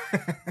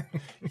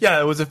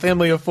 Yeah, it was a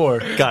family of 4.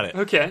 Got it.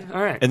 Okay,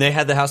 all right. And they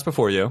had the house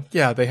before you.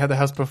 Yeah, they had the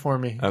house before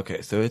me.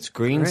 Okay, so it's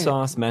green Great.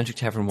 sauce, Magic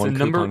Tavern 1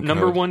 The coupon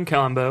number code. 1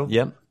 combo.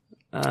 Yep.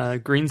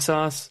 Green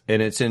sauce.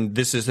 And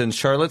this is in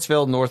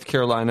Charlottesville, North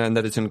Carolina, and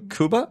that is in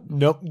Cuba?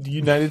 Nope, the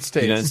United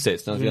States. United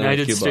States, not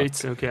United Cuba.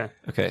 States. Okay.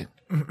 Okay.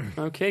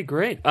 Okay,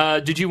 great.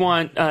 Did you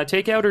want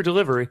takeout or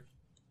delivery?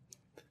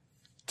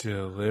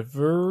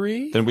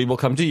 Delivery? Then we will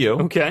come to you.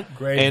 Okay.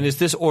 Great. And is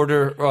this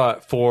order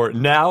for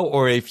now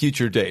or a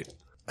future date?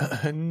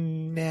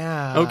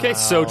 Now. Okay,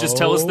 so just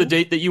tell us the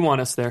date that you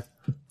want us there.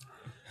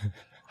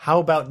 How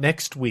about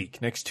next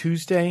week? Next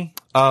Tuesday?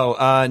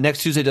 Oh,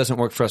 next Tuesday doesn't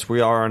work for us. We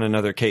are on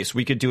another case.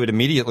 We could do it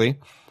immediately.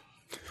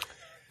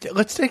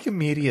 Let's take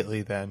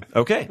immediately then.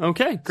 Okay.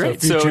 Okay, great.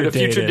 future So at a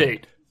future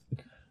dated. date.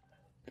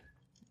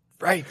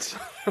 Right.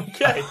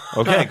 Okay.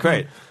 Okay,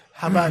 great.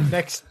 How about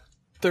next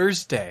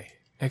Thursday?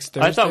 Next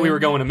Thursday? I thought we were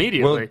going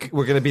immediately.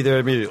 We're going to be there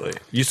immediately.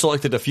 You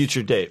selected a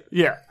future date.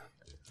 Yeah.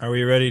 Are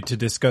we ready to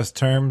discuss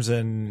terms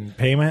and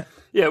payment?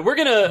 Yeah, we're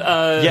going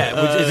to...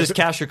 Is this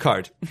cash or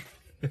card?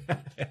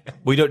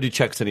 We don't do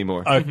checks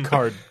anymore.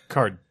 Card.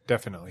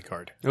 Definitely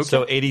card.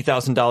 So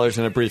 $80,000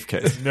 in a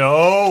briefcase.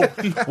 No.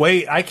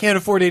 Wait, I can't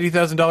afford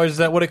 $80,000. Is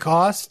that what it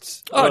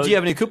costs? Oh, do you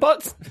have any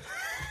coupons?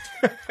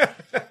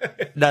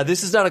 Now,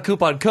 this is not a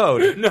coupon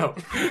code. No.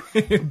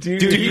 Do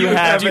you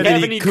have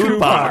any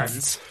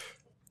coupons?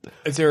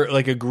 Is there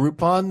like a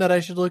Groupon that I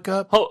should look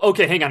up? Oh,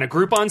 okay, hang on. A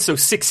Groupon, so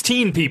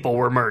 16 people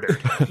were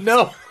murdered.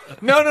 No.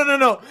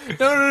 No.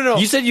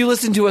 You said you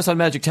listened to us on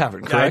Magic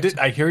Tavern, I correct? did.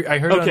 I heard it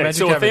on Okay, Magic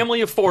so Tavern. a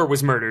family of 4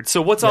 was murdered.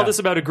 So what's all Yeah. this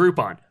about a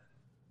Groupon?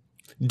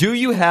 Do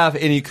you have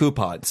any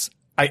coupons?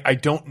 I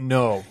don't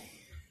know.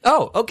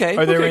 Oh, okay.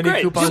 Are there Okay, any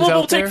great. coupons We'll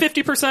out there?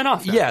 take 50%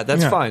 off. Then. Yeah,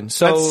 that's fine.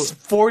 So That's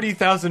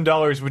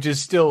 $40,000, which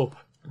is still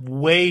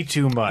way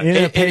too much.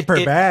 In a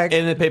paper bag.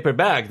 In a paper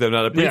bag, though,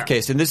 not a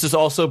briefcase. And this is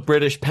also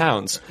British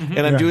pounds.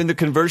 And I'm doing the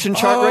conversion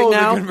chart Oh, right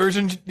the now.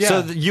 conversion, yeah.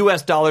 So the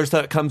U.S. dollars,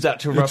 that comes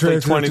out to roughly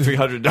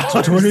 $2,300.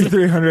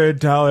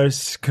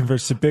 $2,300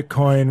 converts to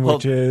Bitcoin,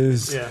 which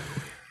is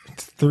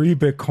 3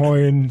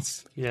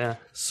 Bitcoins. Yeah.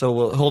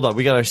 So hold on.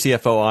 We got our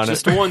CFO on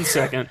Just it. 1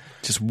 second.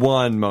 Just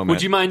one moment.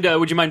 Would you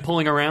mind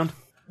pulling around?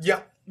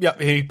 Yeah.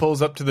 He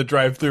pulls up to the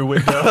drive-through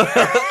window.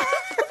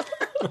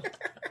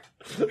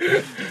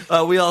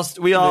 We all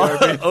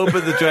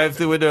open the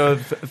drive-through window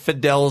of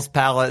Fidel's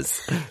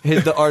Palace,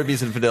 the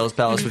Arby's in Fidel's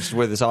Palace, which is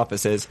where this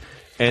office is.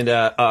 And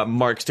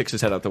Mark sticks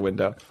his head out the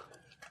window.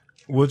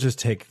 We'll just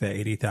take the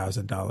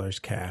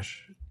 $80,000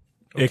 cash.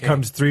 Okay. It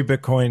comes 3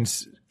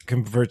 Bitcoins,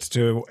 converts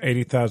to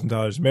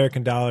 $80,000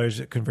 American dollars.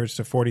 It converts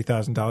to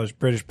 $40,000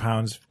 British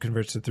pounds,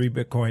 converts to 3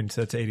 Bitcoins.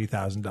 That's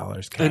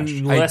 $80,000 cash.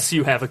 Unless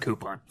you have a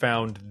coupon.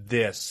 Found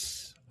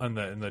this in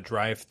the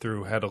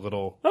drive-through. Had a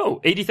little.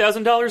 Oh,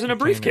 $80,000 in a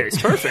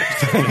briefcase. Perfect.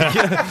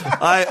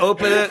 I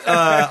open it.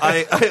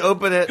 I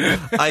open it.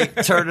 I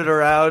turn it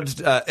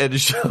around and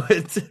show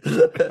it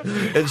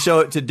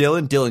to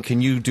Dylan. Dylan,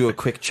 can you do a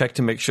quick check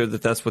to make sure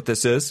that that's what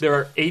this is? There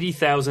are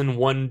 80,000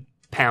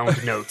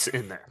 1-pound notes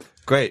in there.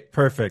 Great.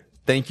 Perfect.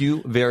 Thank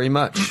you very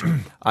much.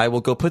 I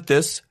will go put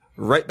this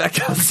right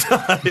back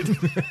outside.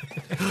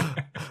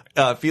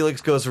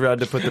 Felix goes around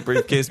to put the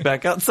briefcase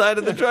back outside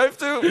of the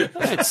drive-thru.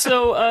 All right,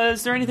 so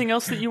is there anything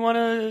else that you want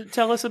to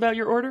tell us about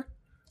your order?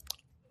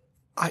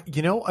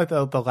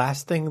 The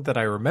last thing that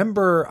I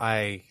remember,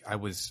 I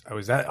was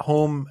at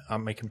home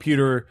on my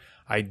computer.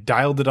 I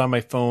dialed it on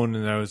my phone,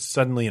 and I was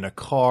suddenly in a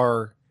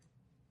car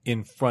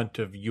in front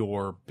of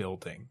your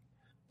building.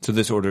 So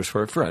this order's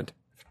for a friend.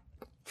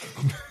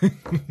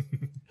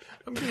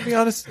 I'm going to be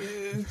honest.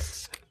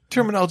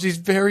 Terminology is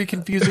very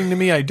confusing to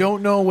me. I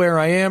don't know where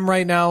I am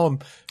right now. I'm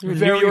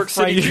very New York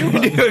City.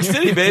 New York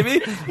City,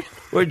 baby.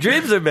 Where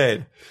dreams are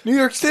made. New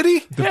York City?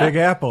 The Big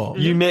Apple.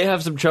 You may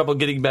have some trouble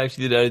getting back to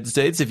the United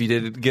States if you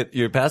didn't get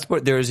your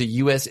passport. There is a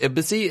U.S.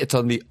 embassy. It's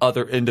on the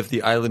other end of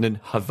the island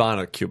in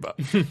Havana, Cuba.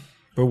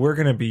 But we're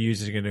going to be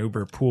using an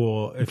Uber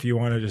pool if you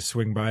want to just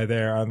swing by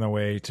there on the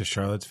way to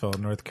Charlottesville,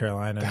 North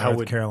Carolina. That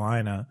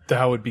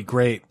would be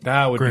great.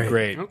 That would be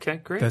great. Okay,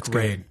 great. That's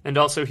great. And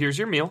also, here's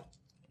your meal.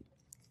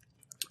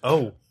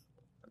 Oh.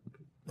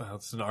 Well,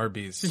 it's an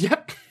Arby's.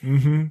 Yep.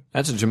 Mm-hmm.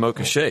 That's a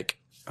Jamocha shake.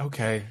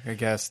 Okay, I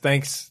guess.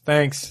 Thanks.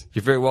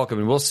 You're very welcome,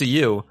 and we'll see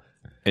you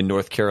in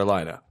North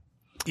Carolina.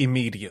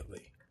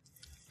 Immediately.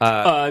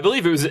 I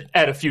believe it was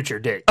at a future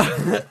date.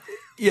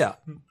 Yeah.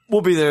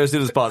 We'll be there as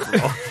soon as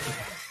possible.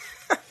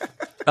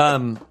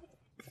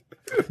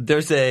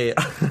 There's a,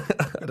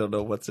 I don't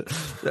know what's it.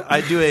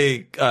 I do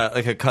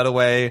a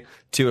cutaway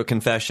to a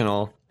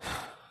confessional.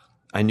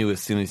 I knew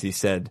as soon as he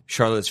said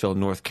Charlottesville,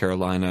 North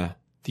Carolina,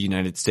 the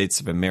United States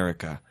of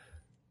America,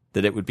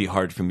 that it would be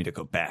hard for me to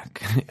go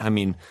back. I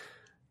mean,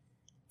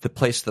 the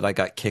place that I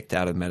got kicked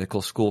out of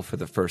medical school for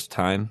the first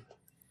time,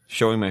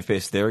 showing my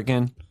face there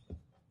again,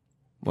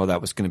 well,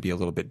 that was going to be a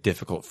little bit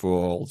difficult for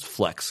old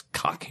Flex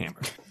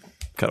Cockhammer.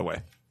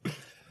 Cutaway.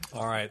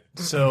 All right.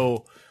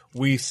 So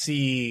we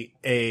see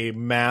a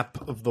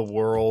map of the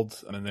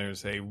world, and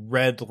there's a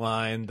red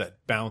line that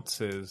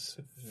bounces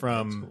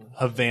from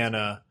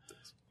Havana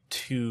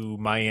to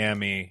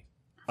Miami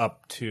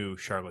up to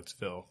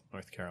Charlottesville,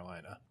 North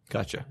Carolina.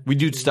 Gotcha. We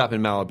do stop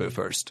in Malibu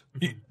first.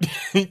 You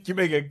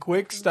make a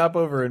quick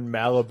stopover in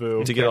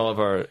Malibu to get all of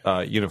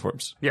our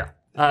uniforms. Yeah.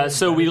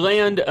 So we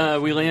land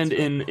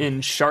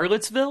in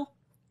Charlottesville.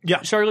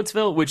 Yeah.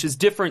 Charlottesville, which is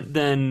different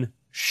than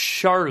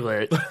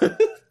Charlotte.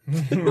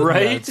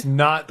 Right? Yeah, it's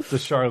not the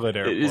Charlotte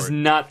airport. It is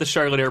not the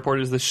Charlotte airport.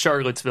 It is the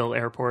Charlottesville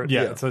airport.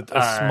 Yeah, it's a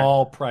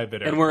small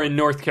private airport. And we're in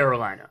North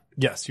Carolina.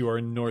 Yes, you are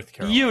in North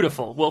Carolina.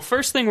 Beautiful. Well,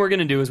 first thing we're going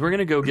to do is we're going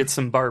to go get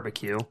some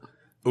barbecue.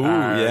 Ooh,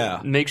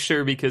 yeah. Make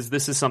sure, because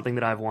this is something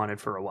that I've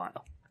wanted for a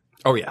while.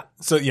 Oh, yeah.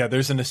 So, yeah,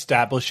 there's an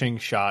establishing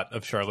shot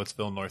of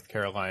Charlottesville, North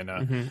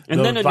Carolina. Mm-hmm.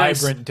 And then a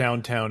vibrant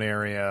downtown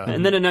area.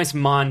 And then a nice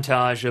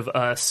montage of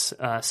us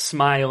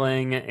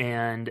smiling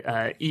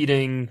and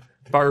eating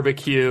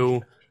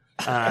barbecue.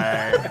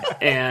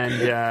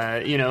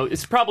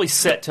 It's probably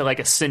set to like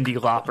a Cyndi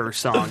Lauper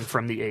song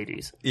from the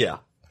 80s. Yeah.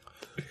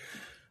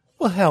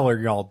 Well, hell are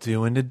y'all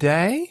doing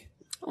today?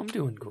 Oh, I'm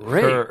doing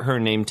great.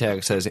 Her name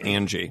tag says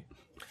Angie.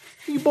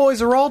 You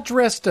boys are all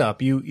dressed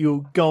up.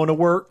 You going to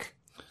work?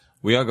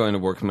 We are going to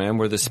work, man.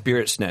 We're the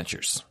Spirit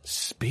Snatchers.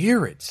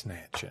 Spirit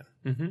snatching?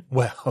 Mm-hmm.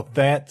 Well,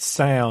 that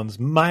sounds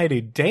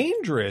mighty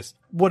dangerous.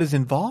 What is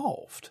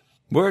involved?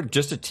 We're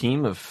just a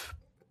team of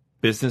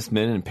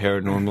businessmen and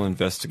paranormal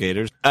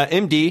investigators,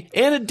 MD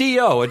and a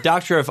DO, a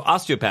doctor of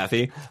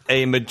osteopathy,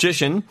 a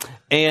magician,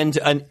 and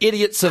an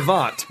idiot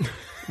savant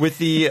with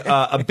the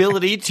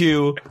ability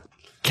to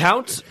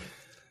count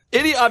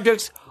any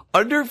objects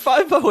over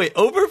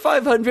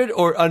 500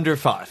 or under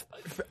 5.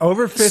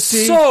 Over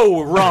 50.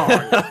 So wrong.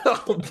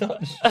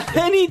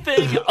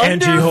 Anything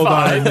Angie, under hold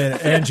on a 5.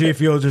 minute. Angie,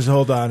 if you'll just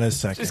hold on a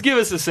second. Just give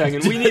us a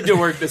second. We need to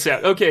work this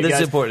out. Okay, This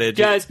guys. is important,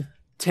 Angie. Guys,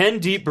 10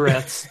 deep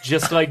breaths,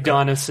 just like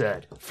Donna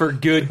said, for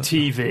good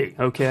TV,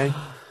 okay?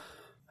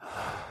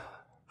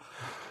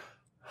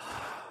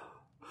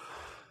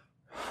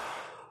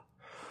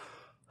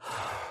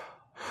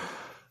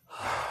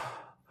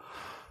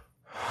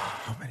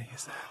 How many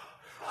is that?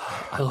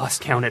 I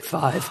lost count at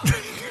 5.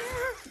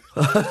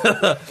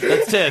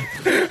 That's 10.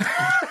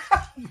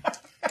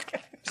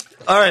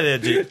 All right,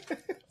 Angie.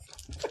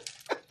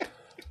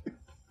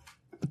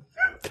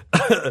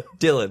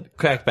 Dylan,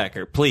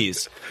 Crackbacker,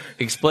 please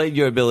explain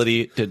your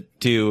ability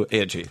to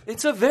Angie.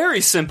 It's a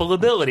very simple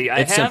ability. I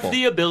It's have simple.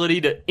 the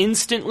ability to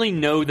instantly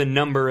know the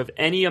number of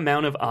any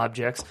amount of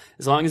objects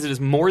as long as it is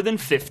more than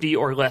 50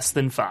 or less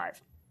than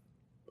 5.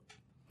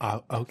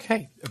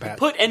 Okay.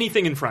 Put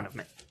anything in front of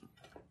me.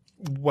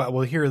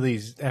 Well, here are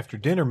these after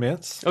dinner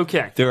mints.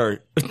 Okay. There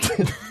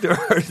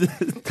are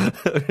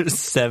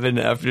 7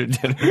 after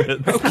dinner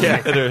in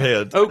her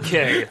hand.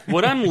 Okay.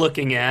 What I'm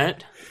looking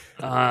at...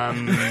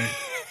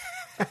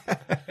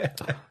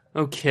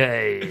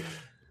 okay.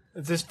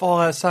 Does this fall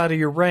outside of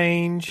your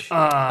range?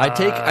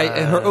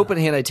 Her open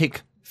hand. I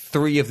take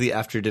 3 of the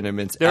after dinner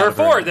mints. There out are of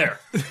her 4 hand. there.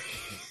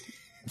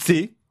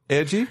 See,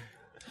 Angie.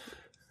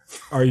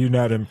 Are you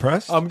not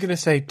impressed? I'm going to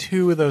say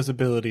 2 of those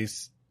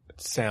abilities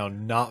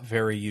sound not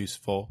very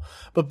useful.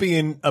 But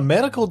being a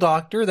medical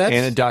doctor, that's...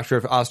 And a doctor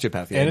of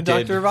osteopathy. And I a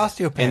doctor did- of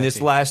osteopathy. In this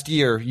last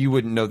year, you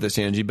wouldn't know this,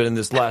 Angie, but in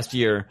this last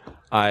year,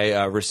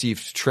 I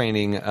received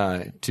training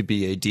to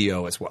be a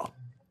DO as well.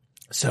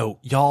 So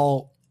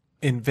y'all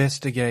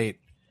investigate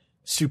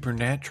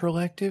supernatural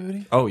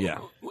activity? Oh, yeah.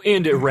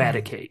 And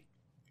eradicate.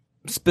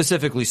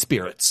 Specifically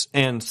spirits,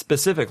 and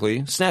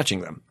specifically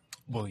snatching them.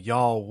 Well,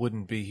 y'all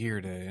wouldn't be here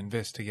to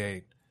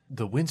investigate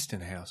the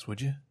Winston house,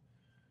 would you?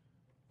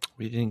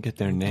 We didn't get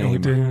their we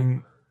name.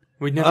 didn't.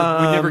 We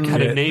never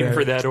got a yeah, name there-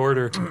 for that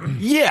order.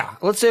 Yeah,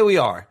 let's say we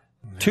are.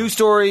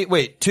 2-story,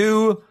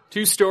 two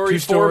 2-story, 4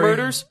 Two-story-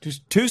 murders?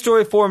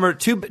 two-story, 4 murder,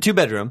 two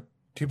bedroom,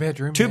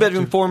 2-bedroom.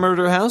 2-bedroom, 4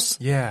 murder house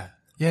Yeah.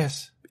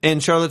 Yes. in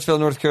Charlottesville,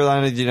 North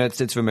Carolina, the United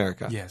States of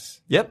America. Yes.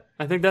 Yep,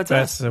 I think that's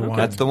That's us. the one.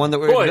 that's the one that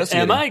we're Boy,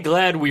 investigating. am I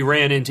glad we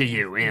ran into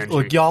you, Angie.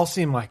 Look, y'all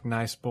seem like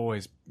nice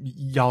boys.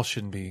 Y'all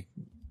shouldn't be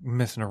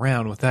messing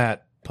around with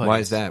that place. Why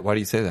is that? Why do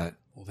you say that?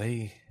 Well,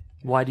 they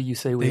Why do you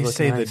say we look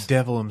say nice? the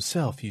devil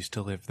himself used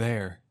to live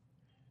there,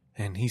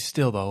 and he's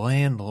still the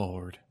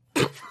landlord.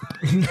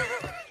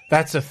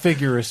 That's a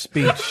figure of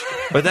speech.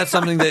 But that's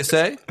something they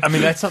say. I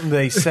mean, that's something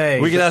they say.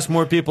 We could ask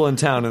more people in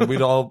town, and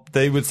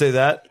they would say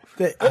that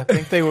I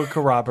think they would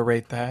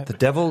corroborate that. the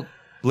devil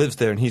lives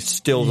there, and he's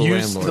still the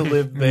Used landlord. to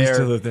live there. Used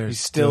to live there, He's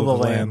still the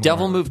landlord.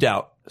 Devil moved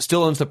out,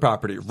 still owns the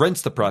property,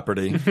 rents the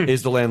property,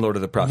 is the landlord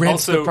of the property.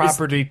 Rents Also, the is-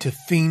 property to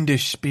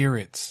fiendish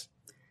spirits.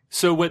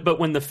 So, but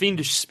when the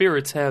fiendish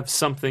spirits have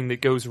something that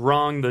goes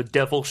wrong, the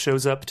devil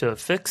shows up to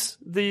fix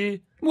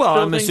the Well, I'm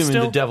building assuming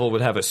still? the devil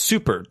would have a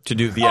super to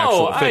do the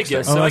actual I fixing.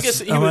 guess so. I guess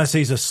he would, Unless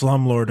he's a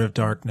slumlord of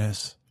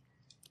darkness.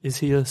 is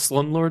he a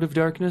slumlord of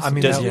darkness? I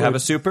mean, Does that he have would- a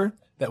super?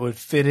 That would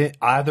fit in.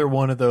 Either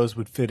one of those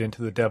would fit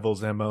into the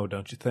devil's MO,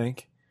 don't you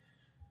think?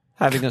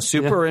 Having a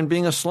super and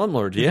being a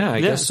slumlord. Yeah, I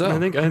guess so. I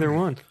think either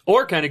one,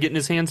 or kind of getting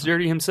his hands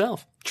dirty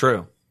himself.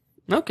 True.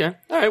 Okay,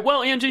 all right.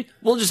 Well, Angie,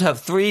 We'll just have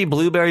 3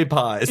 blueberry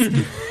pies.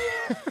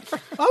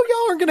 Oh,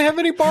 y'all aren't going to have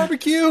any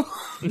barbecue?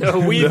 no,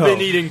 we've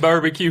been eating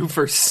barbecue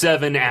for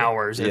 7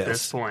 hours at Yes.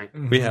 this point.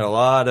 We had a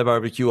lot of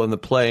barbecue on the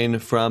plane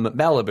from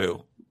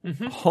Malibu,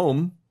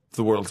 home of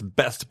the world's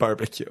best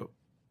barbecue.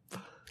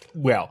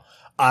 Well,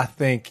 I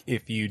think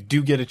if you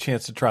do get a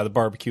chance to try the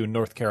barbecue in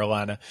North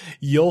Carolina,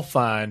 you'll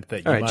find that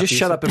you All right, might just be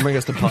shut up and bring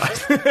us the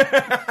pies.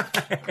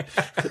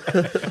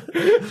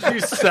 She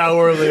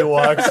sourly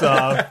walks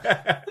off.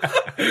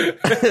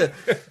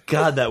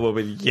 God, that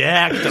woman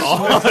yacked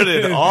on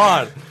and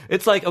on.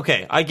 It's like,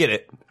 okay, I get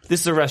it.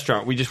 This is a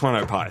restaurant. We just want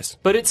our pies.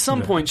 But at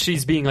some point,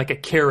 she's being like a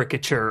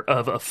caricature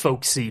of a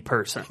folksy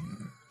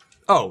person.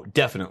 Oh,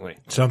 definitely.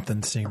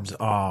 Something seems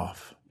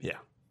off. Yeah.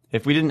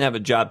 If we didn't have a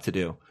job to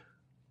do,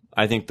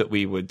 I think that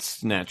we would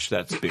snatch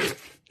that spirit.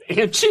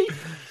 Angie?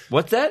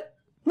 What's that?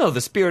 No,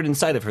 the spirit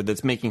inside of her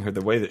that's making her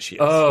the way that she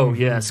is. Oh,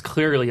 yes,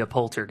 clearly a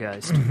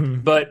poltergeist.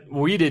 But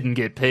we didn't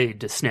get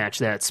paid to snatch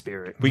that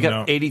spirit. We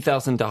got No.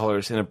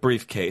 $80,000 in a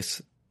briefcase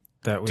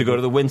That to go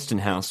to the Winston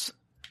house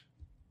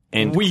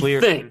and We clear.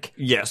 think.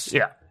 Yes.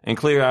 Yeah. And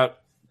clear out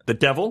the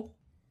devil,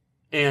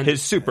 And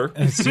his super,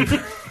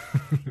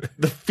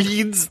 the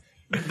feeds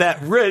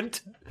that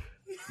rent.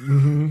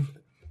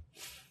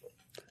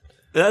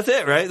 That's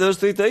it, right? Those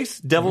 3 things?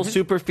 Devil,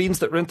 super, fiends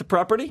that rent the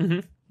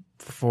property?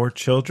 4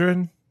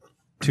 children,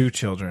 2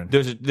 children.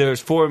 There's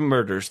 4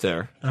 murders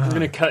there. I'm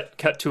going to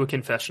cut to a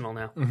confessional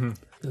now.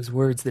 Those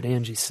words that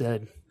Angie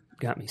said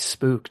got me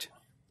spooked.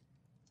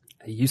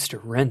 I used to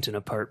rent an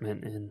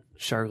apartment in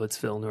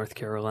Charlottesville, North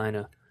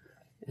Carolina,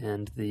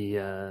 and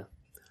the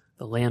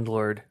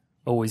landlord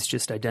always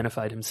just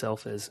identified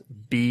himself as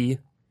B.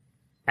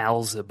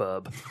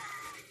 Alzebub.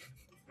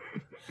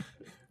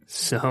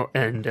 So,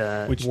 and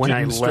Which when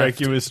didn't I strike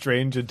left, you as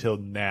strange until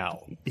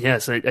now.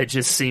 yes, it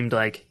just seemed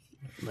like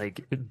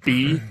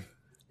B.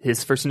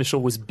 His first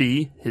initial was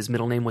B. His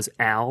middle name was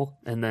Al,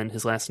 and then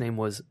his last name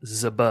was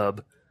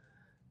Zabub.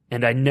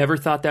 And I never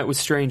thought that was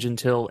strange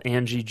until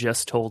Angie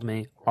just told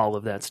me all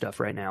of that stuff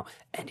right now.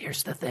 And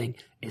here's the thing,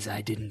 is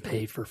I didn't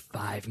pay for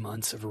 5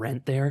 months of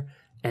rent there,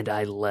 and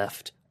I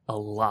left a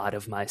lot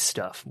of my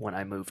stuff when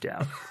I moved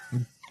out.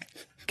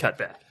 Cut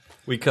back.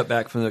 We cut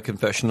back from the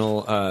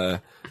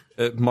confessional.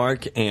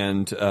 Mark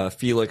and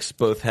Felix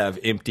both have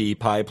empty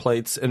pie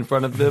plates in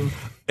front of them,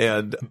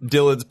 and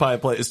Dylan's pie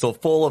plate is still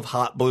full of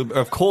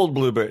cold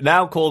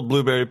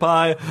blueberry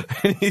pie,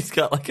 and he's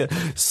got like a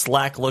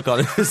slack look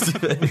on his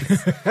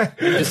face.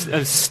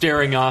 Just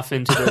staring off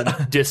into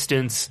the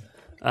distance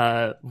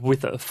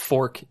with a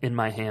fork in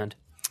my hand.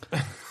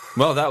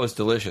 Well, that was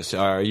delicious.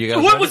 Are you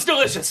guys What ready? was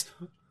delicious?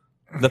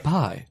 The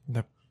pie?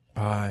 The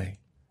pie.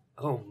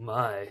 Oh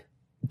my.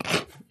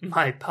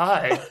 My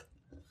pie.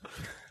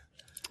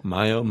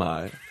 My oh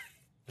my.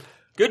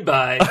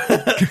 Goodbye.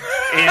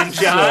 And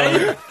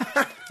John.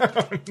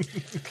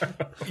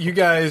 You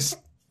guys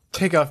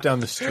take off down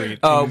the street.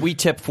 We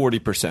tip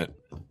 40%.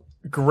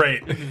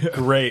 Great.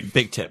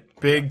 Big tip.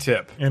 Big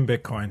tip. In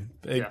Bitcoin.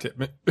 Big tip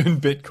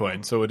in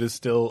Bitcoin. So it is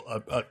still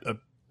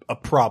a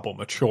problem,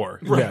 a chore.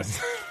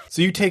 Yes.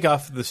 So you take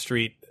off the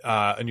street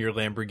in your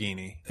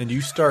Lamborghini, and you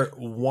start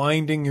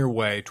winding your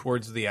way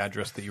towards the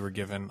address that you were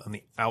given on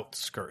the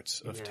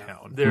outskirts of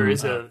town. There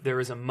is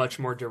a much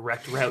more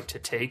direct route to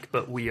take,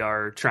 but we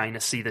are trying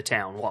to see the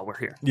town while we're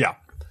here. Yeah.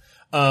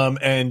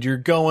 And you're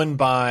going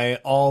by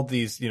all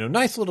these,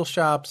 nice little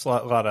shops, a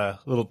lot of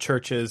little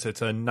churches.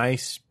 It's a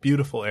nice,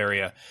 beautiful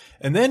area.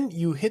 And then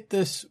you hit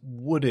this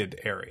wooded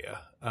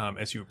area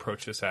as you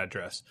approach this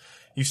address.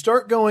 You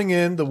start going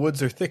in, the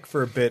woods are thick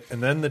for a bit,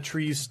 and then the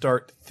trees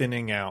start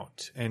thinning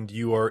out, and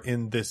you are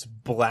in this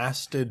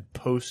blasted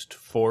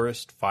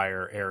post-forest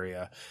fire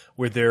area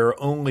where there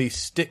are only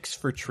sticks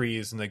for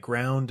trees and the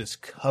ground is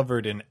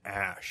covered in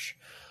ash.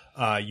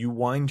 You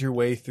wind your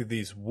way through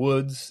these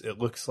woods. It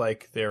looks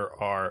like there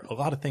are a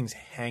lot of things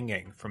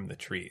hanging from the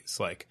trees,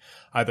 like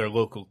either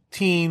local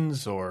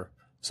teens or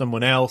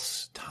someone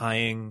else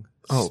tying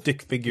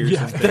stick figures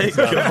and things.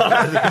 No,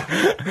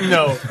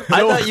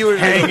 I thought you were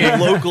hanging.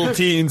 Local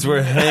teens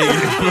were hanging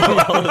from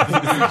all of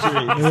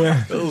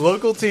these trees.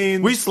 Local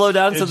teens. We slow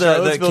down so the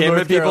Charlottesville, camera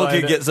North people Carolina.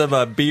 could get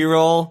some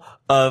B-roll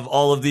of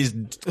all of these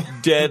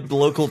dead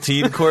local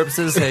teen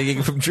corpses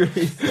hanging from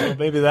trees. Well,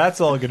 maybe that's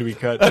all going to be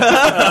cut.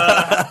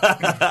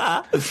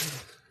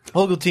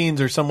 Local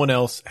teens or someone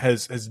else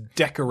has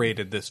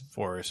decorated this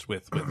forest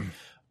with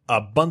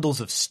bundles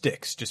of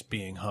sticks just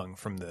being hung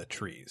from the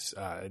trees.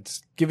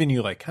 It's giving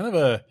you like kind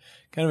of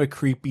a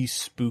creepy,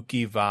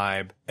 spooky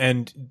vibe.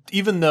 And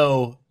even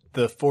though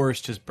the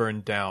forest has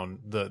burned down,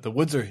 the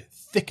woods are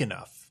thick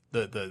enough.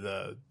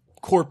 The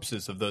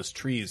corpses of those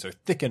trees are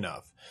thick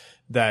enough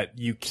that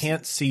you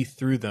can't see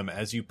through them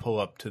as you pull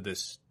up to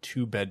this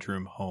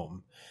 2-bedroom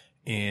home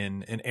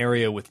in an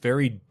area with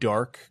very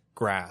dark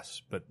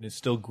grass, but it's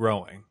still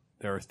growing.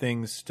 There are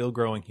things still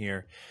growing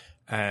here.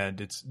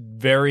 And it's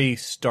very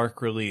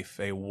stark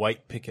relief, a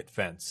white picket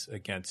fence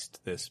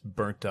against this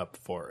burnt up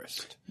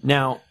forest.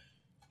 Now,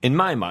 in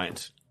my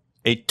mind,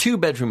 a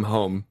 2-bedroom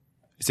home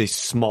is a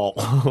small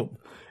home.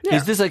 Yeah.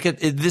 Is this like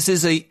this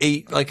is a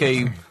I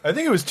think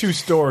it was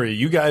 2-story.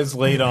 You guys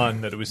laid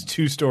on that it was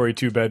 2-story,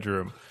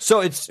 2-bedroom.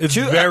 So it's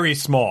very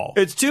small.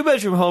 It's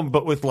 2-bedroom home,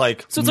 but with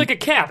like So it's like a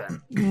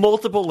cabin.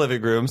 multiple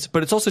living rooms,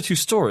 but it's also 2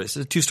 stories.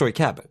 It's a 2-story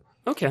cabin.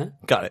 Okay.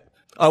 Got it.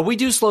 We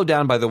do slow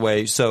down, by the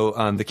way, so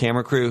the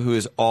camera crew, who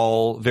is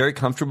all very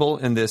comfortable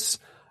in this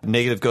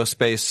negative ghost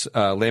space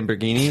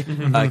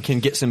Lamborghini, can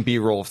get some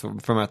B-roll from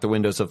out the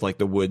windows of like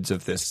the woods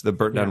of this, the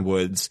burnt down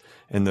woods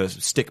and the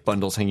stick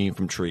bundles hanging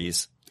from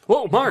trees.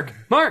 Whoa, Mark,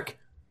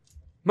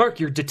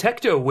 your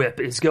detecto whip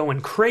is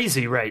going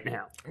crazy right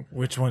now.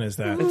 Which one is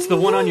that? It's the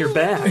one on your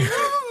back.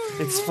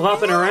 It's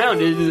flopping around.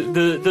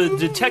 The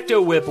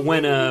detecto whip,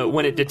 when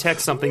it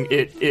detects something,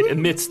 it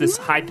emits this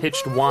high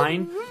pitched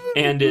whine,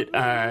 and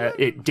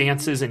it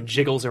dances and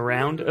jiggles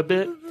around a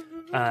bit.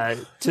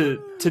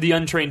 To the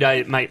untrained eye,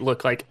 it might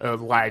look like a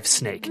live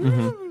snake.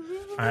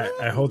 Mm-hmm.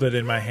 I hold it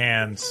in my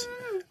hands,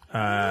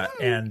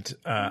 and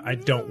I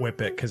don't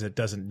whip it because it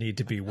doesn't need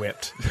to be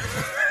whipped.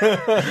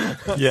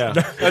 Yeah,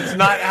 That's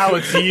not how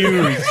it's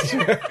used.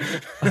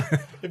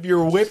 If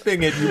you're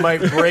whipping it, you might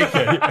break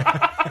it.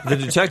 the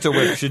detector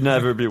whip should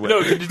never be whipped.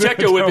 No, the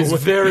detecto whip is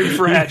very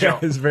fragile.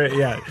 It's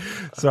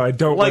so I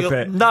don't like whip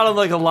it. not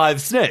unlike a live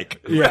snake.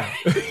 Yeah.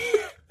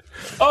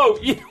 Oh,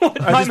 you know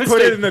what? I just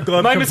put it in the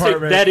glove My mistake.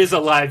 compartment. That is a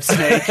live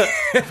snake.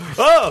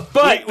 But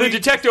the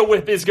detecto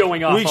whip is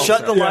going off. We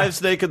shut the live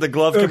snake in the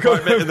glove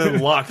compartment and then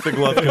lock the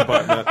glove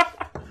compartment.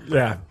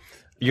 Yeah.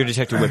 Your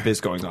detector whip is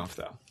going off,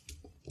 though.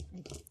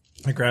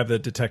 I grab the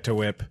detector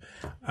whip,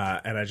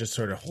 and I just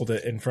sort of hold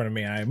it in front of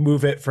me. I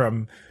move it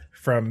from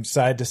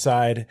side to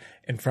side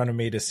in front of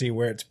me to see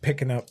where it's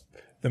picking up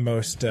the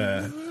most.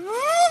 And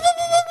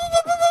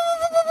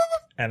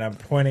and I'm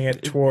pointing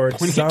it towards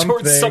something.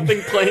 Towards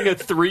something playing a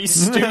Three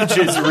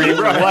Stooges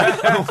rerun.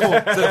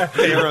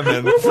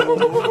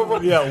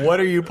 Theremin. Yeah, what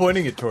are you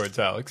pointing it towards,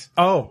 Alex?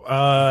 Oh,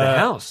 The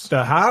house.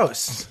 The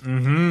house.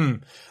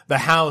 The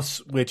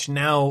house, which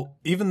now,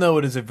 even though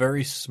it is a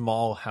very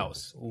small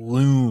house,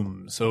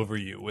 looms over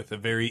you with a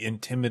very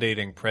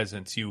intimidating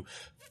presence. You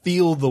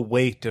feel the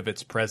weight of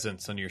its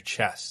presence on your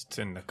chest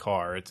in the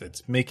car.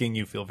 It's making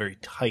you feel very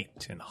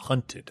tight and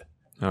hunted.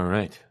 All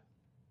right.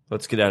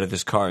 Let's get out of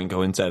this car and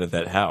go inside of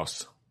that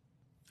house.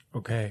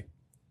 Okay.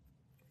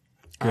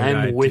 Good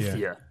I'm with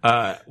idea.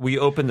 you. We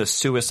open the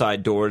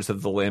suicide doors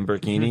of the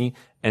Lamborghini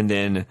and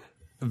then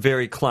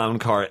very clown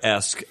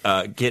car-esque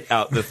get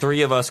out. The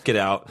three of us get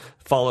out,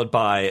 followed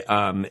by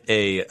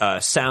a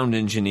sound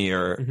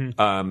engineer,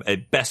 a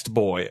best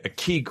boy, a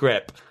key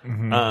grip,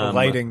 A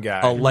lighting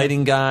guy. a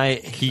lighting guy.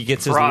 He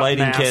gets his Prop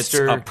lighting master. kits,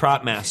 a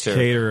prop master.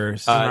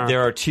 Caterers.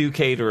 There are two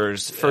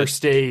caterers.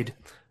 First aid.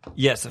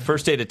 Yes,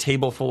 first aid, a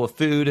table full of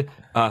food.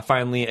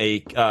 Finally,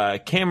 a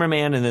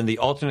cameraman, and then the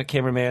alternate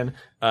cameraman.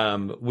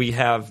 We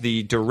have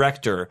the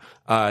director,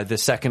 the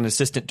second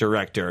assistant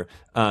director,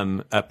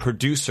 a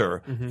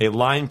producer, a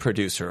line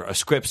producer, a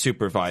script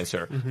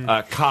supervisor,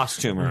 a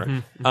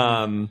costumer.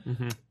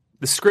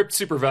 The script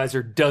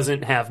supervisor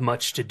doesn't have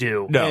much to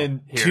do. No.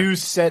 And two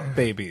set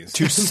babies.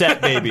 Two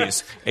set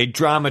babies, a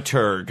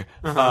dramaturg,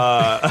 An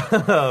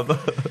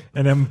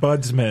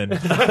ombudsman.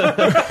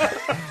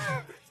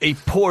 a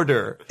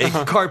porter, a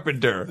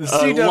carpenter.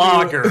 A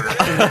lager,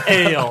 an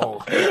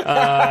ale.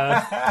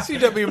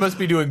 CW must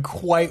be doing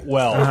quite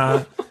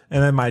well.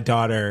 And then my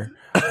daughter,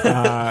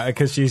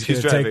 because she's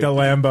going to take the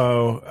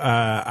Lambo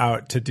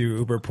out to do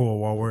Uber pool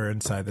while we're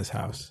inside this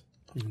house.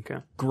 Okay.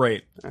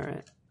 Great. All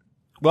right.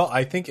 Well,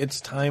 I think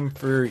it's time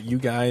for you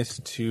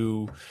guys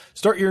to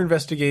start your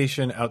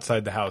investigation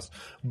outside the house.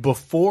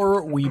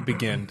 Before we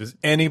begin, does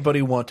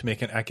anybody want to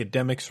make an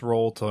academics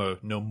roll to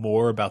know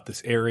more about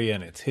this area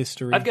and its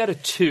history? I've got a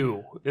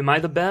 2. Am I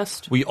the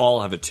best? We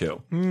all have a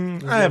 2.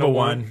 I have a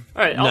 1.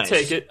 All right, I'll Nice.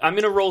 take it. I'm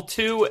going to roll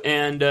 2,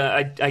 and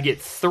I get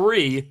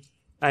 3.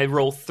 I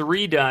roll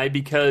 3 die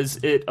because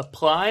it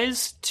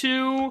applies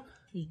to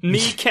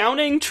me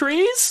counting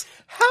trees.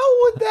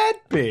 How would that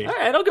be? All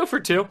right, I'll go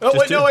for 2. Oh,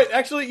 wait, no, wait.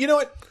 Actually, you know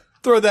what?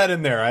 Throw that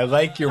in there. I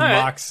like your All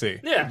right.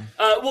 moxie. Yeah.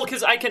 Well,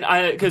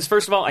 because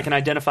first of all, I can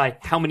identify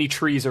how many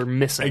trees are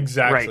missing.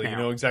 Exactly. Right now. You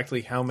know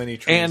exactly how many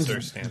trees And-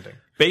 are standing.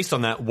 Based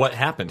on that, what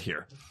happened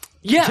here?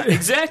 Yeah,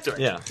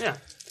 exactly. Yeah. Yeah.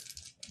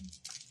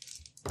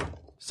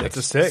 That's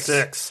a 6.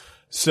 6.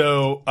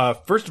 So,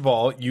 first of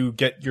all, you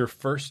get your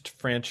first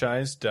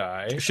franchise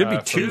die. It should be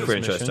from 2 this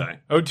franchise mission. die.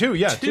 Oh, 2,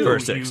 yeah. 2. For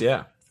 6,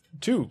 yeah.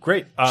 2,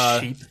 great.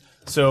 Sheep.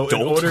 So in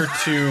Dolt. order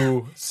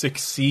to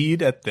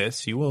succeed at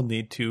this, you will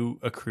need to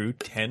accrue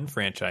 10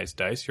 franchise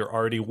dice. You're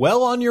already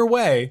well on your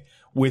way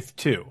with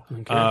 2.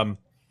 Okay.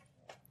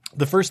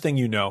 The first thing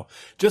you know,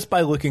 just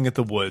by looking at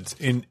the woods,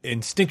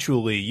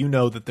 instinctually, you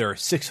know that there are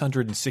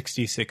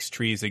 666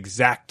 trees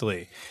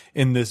exactly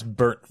in this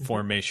burnt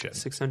formation.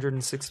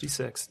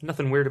 666.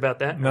 Nothing weird about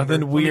that. Nothing number.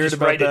 Let me weird just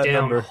about write that it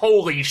down. number.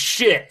 Holy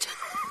shit!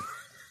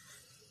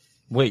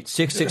 Wait,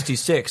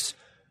 666.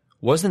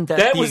 Wasn't that,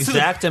 That the was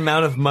exact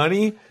amount of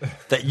money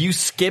that you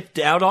skipped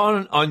out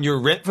on your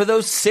rent for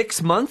those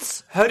 6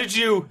 months? How did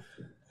you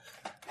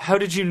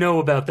know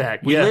about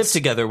that? We Yes. lived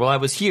together while I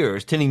was here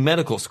attending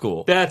medical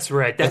school That's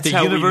right. at That's the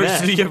how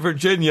University we met. of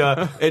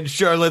Virginia in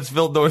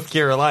Charlottesville, North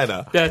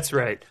Carolina. That's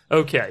right.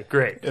 Okay,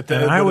 great.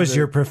 And I was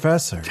your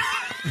professor.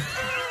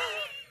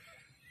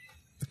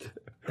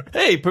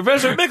 Hey,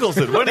 Professor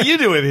Mickelson, what are you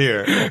doing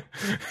here?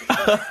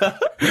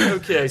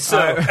 Okay, so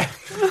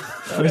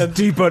I was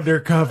deep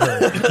undercover.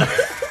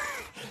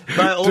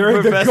 My old During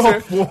the professor,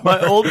 Gulf War.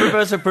 my old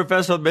professor,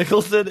 Professor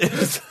Mickelson,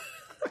 is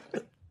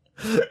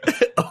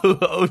who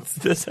owns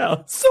this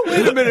house. So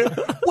wait a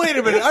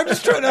minute. I'm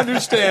just trying to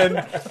understand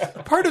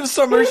part of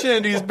Summer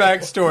Shandy's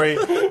backstory,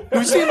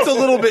 who seems a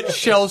little bit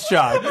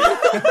shell-shocked,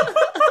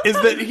 is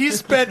that he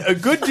spent a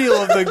good deal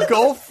of the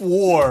Gulf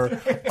War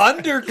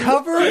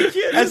undercover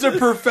as a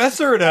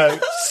professor at a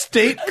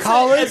state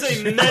college.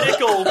 as a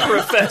medical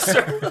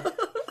professor,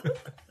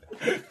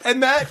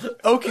 And that,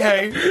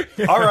 okay,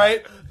 all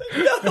right.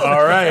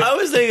 All right. I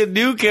was saying a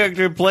new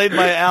character played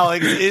by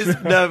Alex is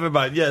never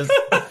mind. Yes,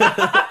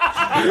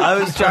 I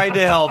was trying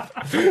to help.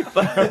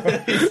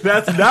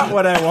 That's not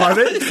what I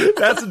wanted.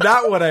 That's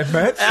not what I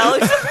meant.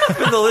 Alex,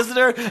 for the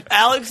listener,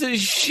 Alex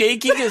is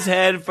shaking his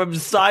head from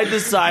side to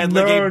side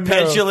like No, a no.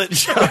 petulant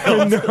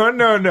child.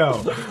 No.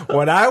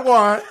 What I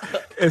want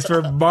is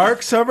for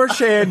Mark Summer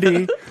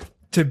Shandy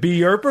to be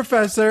your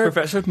professor.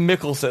 Professor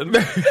Mickelson.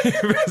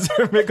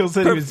 Professor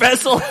Mickelson. He was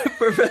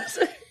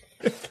Professor.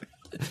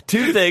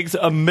 Two things,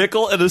 a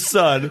Mickle and a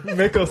son.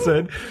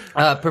 Mickelson.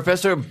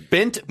 Professor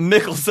Bent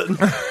Mickelson.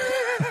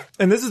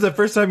 And this is the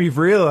first time you've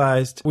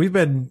realized we've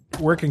been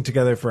working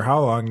together for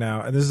how long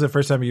now? And this is the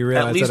first time you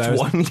realize At least that I was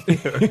 1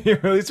 year.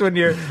 at least 1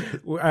 year.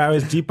 I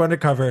was deep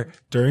undercover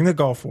during the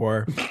Gulf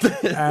War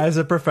as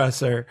a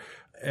professor,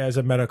 as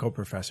a medical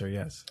professor.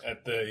 Yes.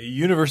 At the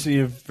University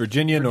of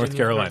Virginia, North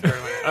Carolina.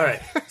 All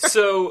right.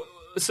 So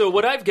So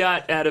what I've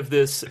got out of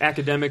this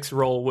academics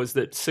roll was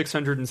that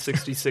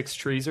 666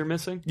 trees are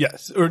missing.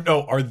 Yes, or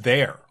no, are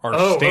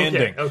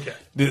standing. Okay.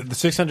 The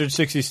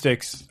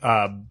 666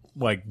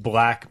 like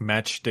black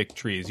matchstick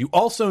trees. You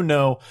also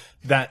know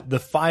that the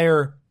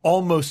fire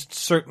almost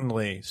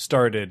certainly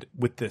started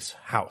with this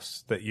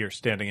house that you're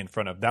standing in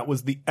front of. That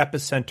was the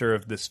epicenter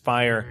of this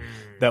fire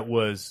that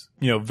was,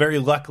 very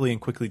luckily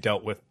and quickly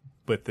dealt with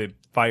the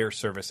fire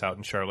service out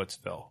in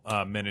Charlottesville,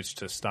 managed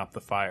to stop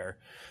the fire.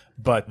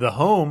 But the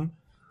home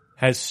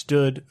has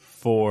stood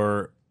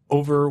for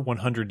over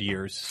 100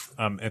 years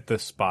at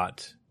this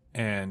spot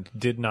and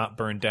did not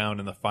burn down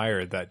in the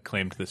fire that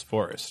claimed this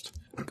forest.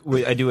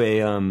 I do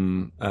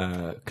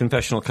a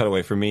confessional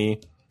cutaway for me.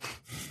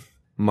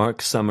 Mark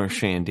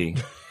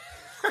Summershandy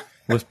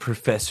was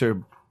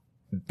Professor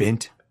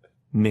Bent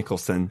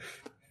Nicholson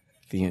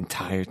the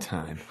entire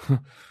time.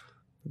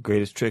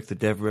 Greatest trick the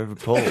devil ever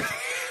pulled.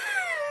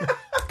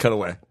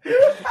 Cutaway.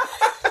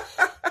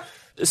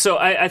 So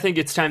I think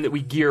it's time that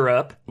we gear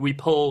up. We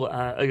pull,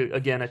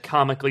 again, a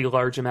comically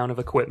large amount of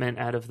equipment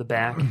out of the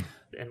back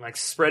and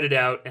spread it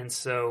out. And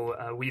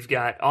so we've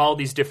got all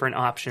these different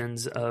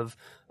options of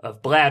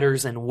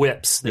bladders and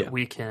whips that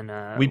we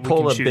can we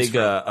pull can a choose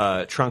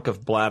big trunk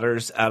of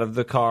bladders out of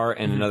the car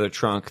and another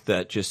trunk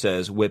that just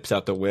says whips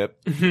out the whip.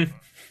 And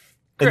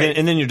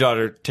then your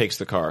daughter takes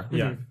the car.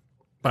 Yeah.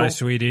 Bye,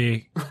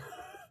 sweetie.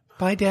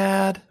 Bye,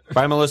 Dad.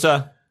 Bye,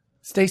 Melissa.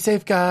 Stay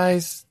safe,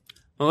 guys.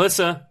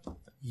 Melissa,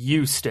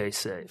 you stay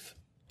safe.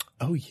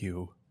 Oh,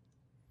 you.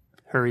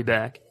 Hurry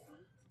back.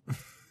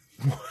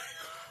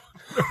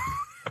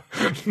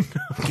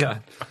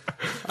 God.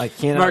 I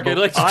cannot. Mark, I'd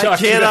like to talk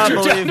to you about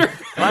your gender.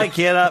 I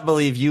cannot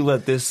believe you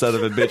let this son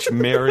of a bitch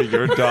marry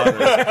your daughter.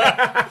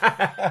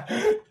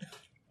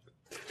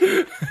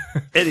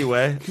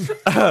 Anyway,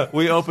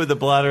 we opened the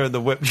bladder of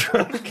the whip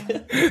trunk.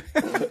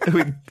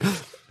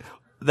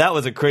 That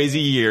was a crazy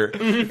year.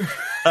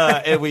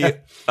 And we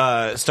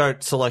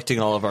start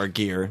selecting all of our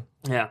gear.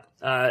 Yeah.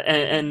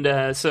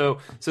 So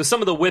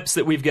some of the whips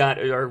that we've got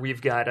are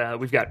we've got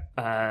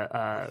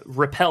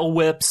repel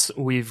whips,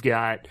 we've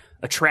got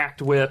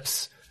attract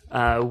whips,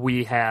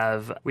 we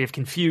have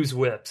confuse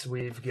whips,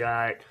 we've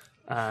got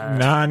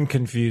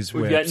non-confused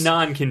whips. We've got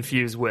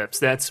non-confused whips.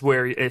 That's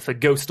where if a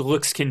ghost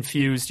looks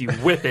confused, you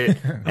whip it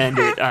and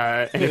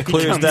it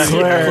clears becomes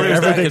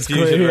that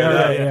confusion.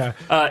 Yeah.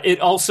 It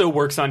also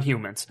works on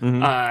humans.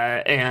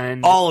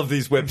 And all of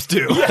these whips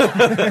do.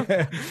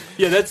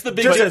 Yeah, that's the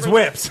big Just difference. as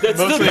whips. That's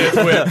Mostly the it's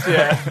whips,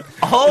 yeah.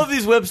 All of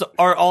these whips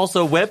are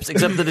also whips,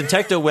 except the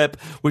detective whip,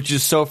 which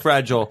is so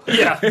fragile.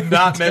 Yeah.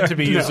 Not meant to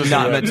be used as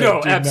Not a meant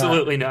whip. to. No,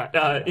 absolutely not.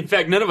 In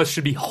fact, none of us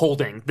should be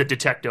holding the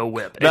detecto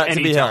whip Not at to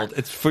any be time. held.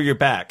 It's for your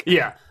back.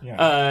 Yeah.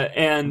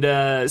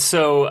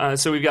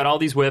 So we've got all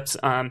these whips.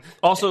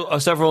 Also,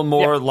 several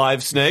more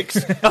live snakes.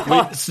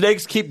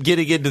 Snakes keep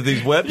getting into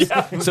these whips,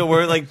 so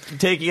we're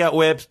taking out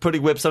whips,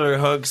 putting whips on our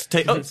hooks.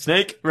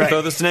 Snake, Right.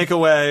 throw the snake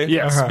away.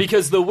 Yes,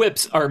 because the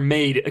whips are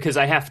made because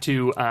I have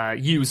to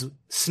use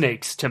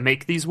snakes to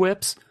make these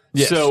whips.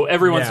 Yes. So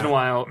every once in a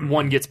while,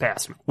 one gets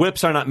past me.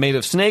 Whips are not made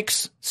of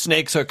snakes.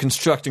 Snakes are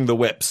constructing the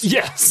whips.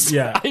 Yes.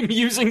 Yeah. I'm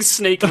using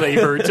snake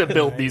labor to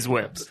build these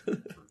whips.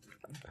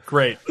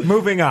 Great.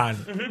 Moving on.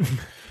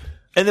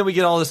 And then we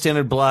get all the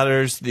standard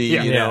bladders, the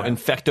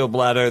infecto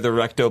bladder, the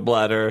recto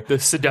bladder, The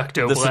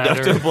seducto the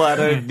bladder. seducto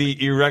bladder, the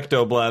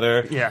erecto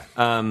bladder, Yeah.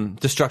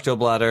 destructo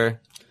bladder.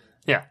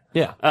 Yeah.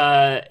 Yeah.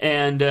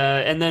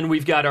 And then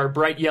we've got our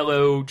bright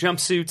yellow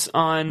jumpsuits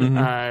on,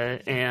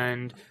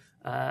 and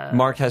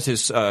Mark has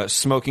his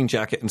smoking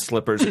jacket and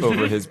slippers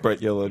over his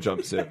bright yellow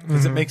jumpsuit.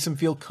 Because it makes him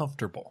feel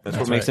comfortable. That's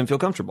what makes him feel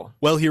comfortable.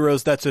 Well,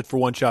 heroes, that's it for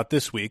One Shot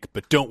this week,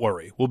 but don't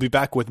worry. We'll be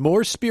back with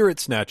more Spirit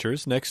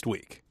Snatchers next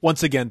week.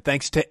 Once again,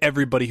 thanks to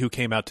everybody who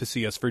came out to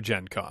see us for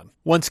Gen Con.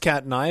 Once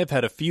Kat and I have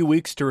had a few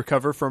weeks to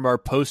recover from our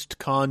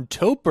post-con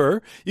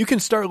topper, you can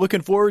start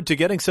looking forward to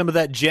getting some of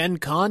that Gen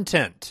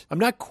content. I'm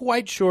not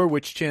quite sure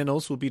which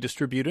channels we'll be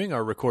distributing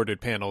our recorded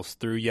panels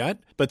through yet,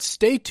 but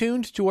stay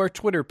tuned to our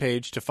Twitter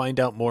page to find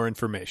out more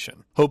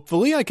information.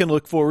 Hopefully, I can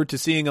look forward to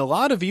seeing a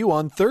lot of you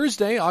on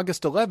Thursday,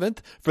 August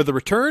 11th, for the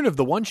return of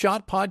the One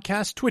Shot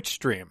Podcast Twitch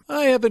stream.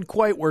 I haven't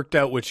quite worked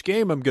out which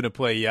game I'm going to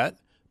play yet,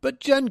 but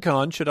Gen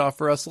Con should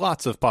offer us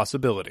lots of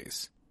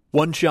possibilities.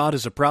 One Shot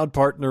is a proud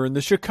partner in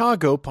the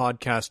Chicago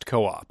Podcast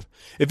Co-op.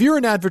 If you're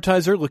an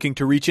advertiser looking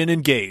to reach an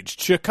engaged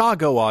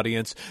Chicago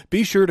audience,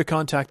 be sure to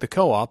contact the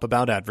Co-op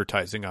about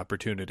advertising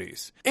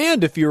opportunities.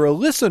 And if you're a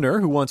listener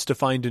who wants to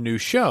find a new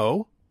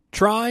show,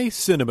 try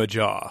Cinema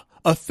Jaw,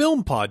 a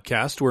film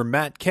podcast where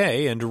Matt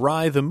Kay and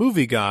Rye the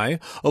Movie Guy,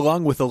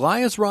 along with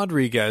Elias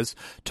Rodriguez,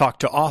 talk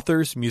to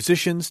authors,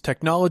 musicians,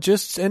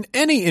 technologists, and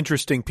any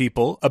interesting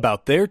people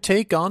about their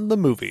take on the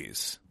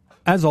movies.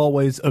 As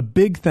always, a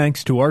big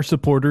thanks to our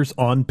supporters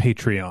on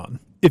Patreon.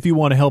 If you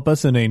want to help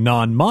us in a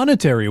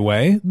non-monetary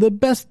way, the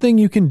best thing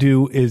you can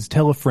do is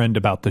tell a friend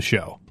about the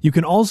show. You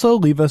can also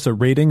leave us a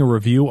rating or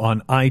review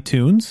on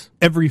iTunes.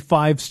 Every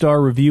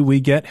 5-star review we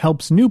get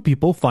helps new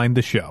people find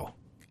the show.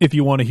 If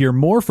you want to hear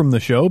more from the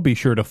show, be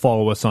sure to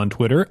follow us on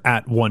Twitter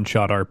at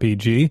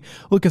OneShotRPG.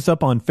 Look us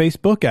up on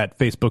Facebook at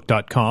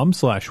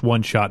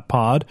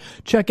facebook.com/OneShotPod.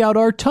 Check out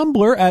our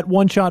Tumblr at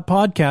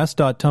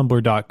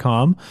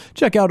OneShotPodcast.tumblr.com.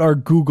 Check out our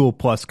Google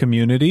Plus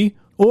community,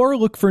 or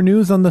look for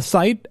news on the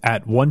site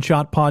at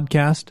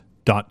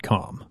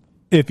OneShotPodcast.com.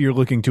 If you're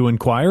looking to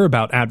inquire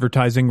about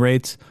advertising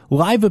rates,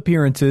 live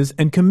appearances,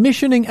 and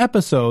commissioning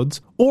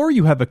episodes, or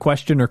you have a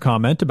question or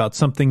comment about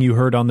something you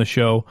heard on the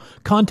show,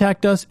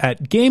 contact us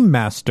at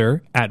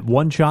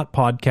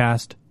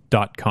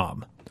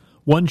GameMaster@OneShotPodcast.com.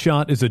 One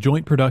Shot is a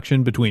joint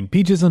production between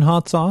Peaches and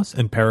Hot Sauce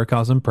and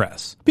Paracosm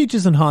Press.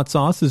 Peaches and Hot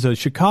Sauce is a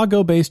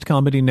Chicago-based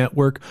comedy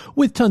network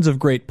with tons of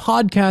great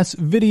podcasts,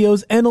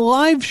 videos, and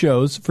live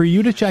shows for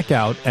you to check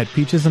out at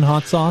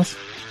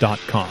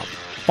peachesandhotsauce.com.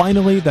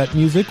 Finally, that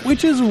music,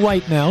 which is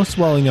right now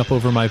swelling up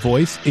over my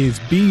voice, is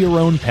Be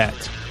Your Own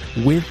Pet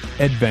with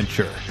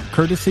Adventure,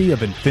 courtesy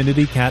of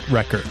Infinity Cat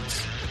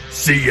Records.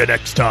 See you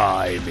next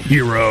time,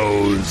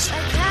 heroes!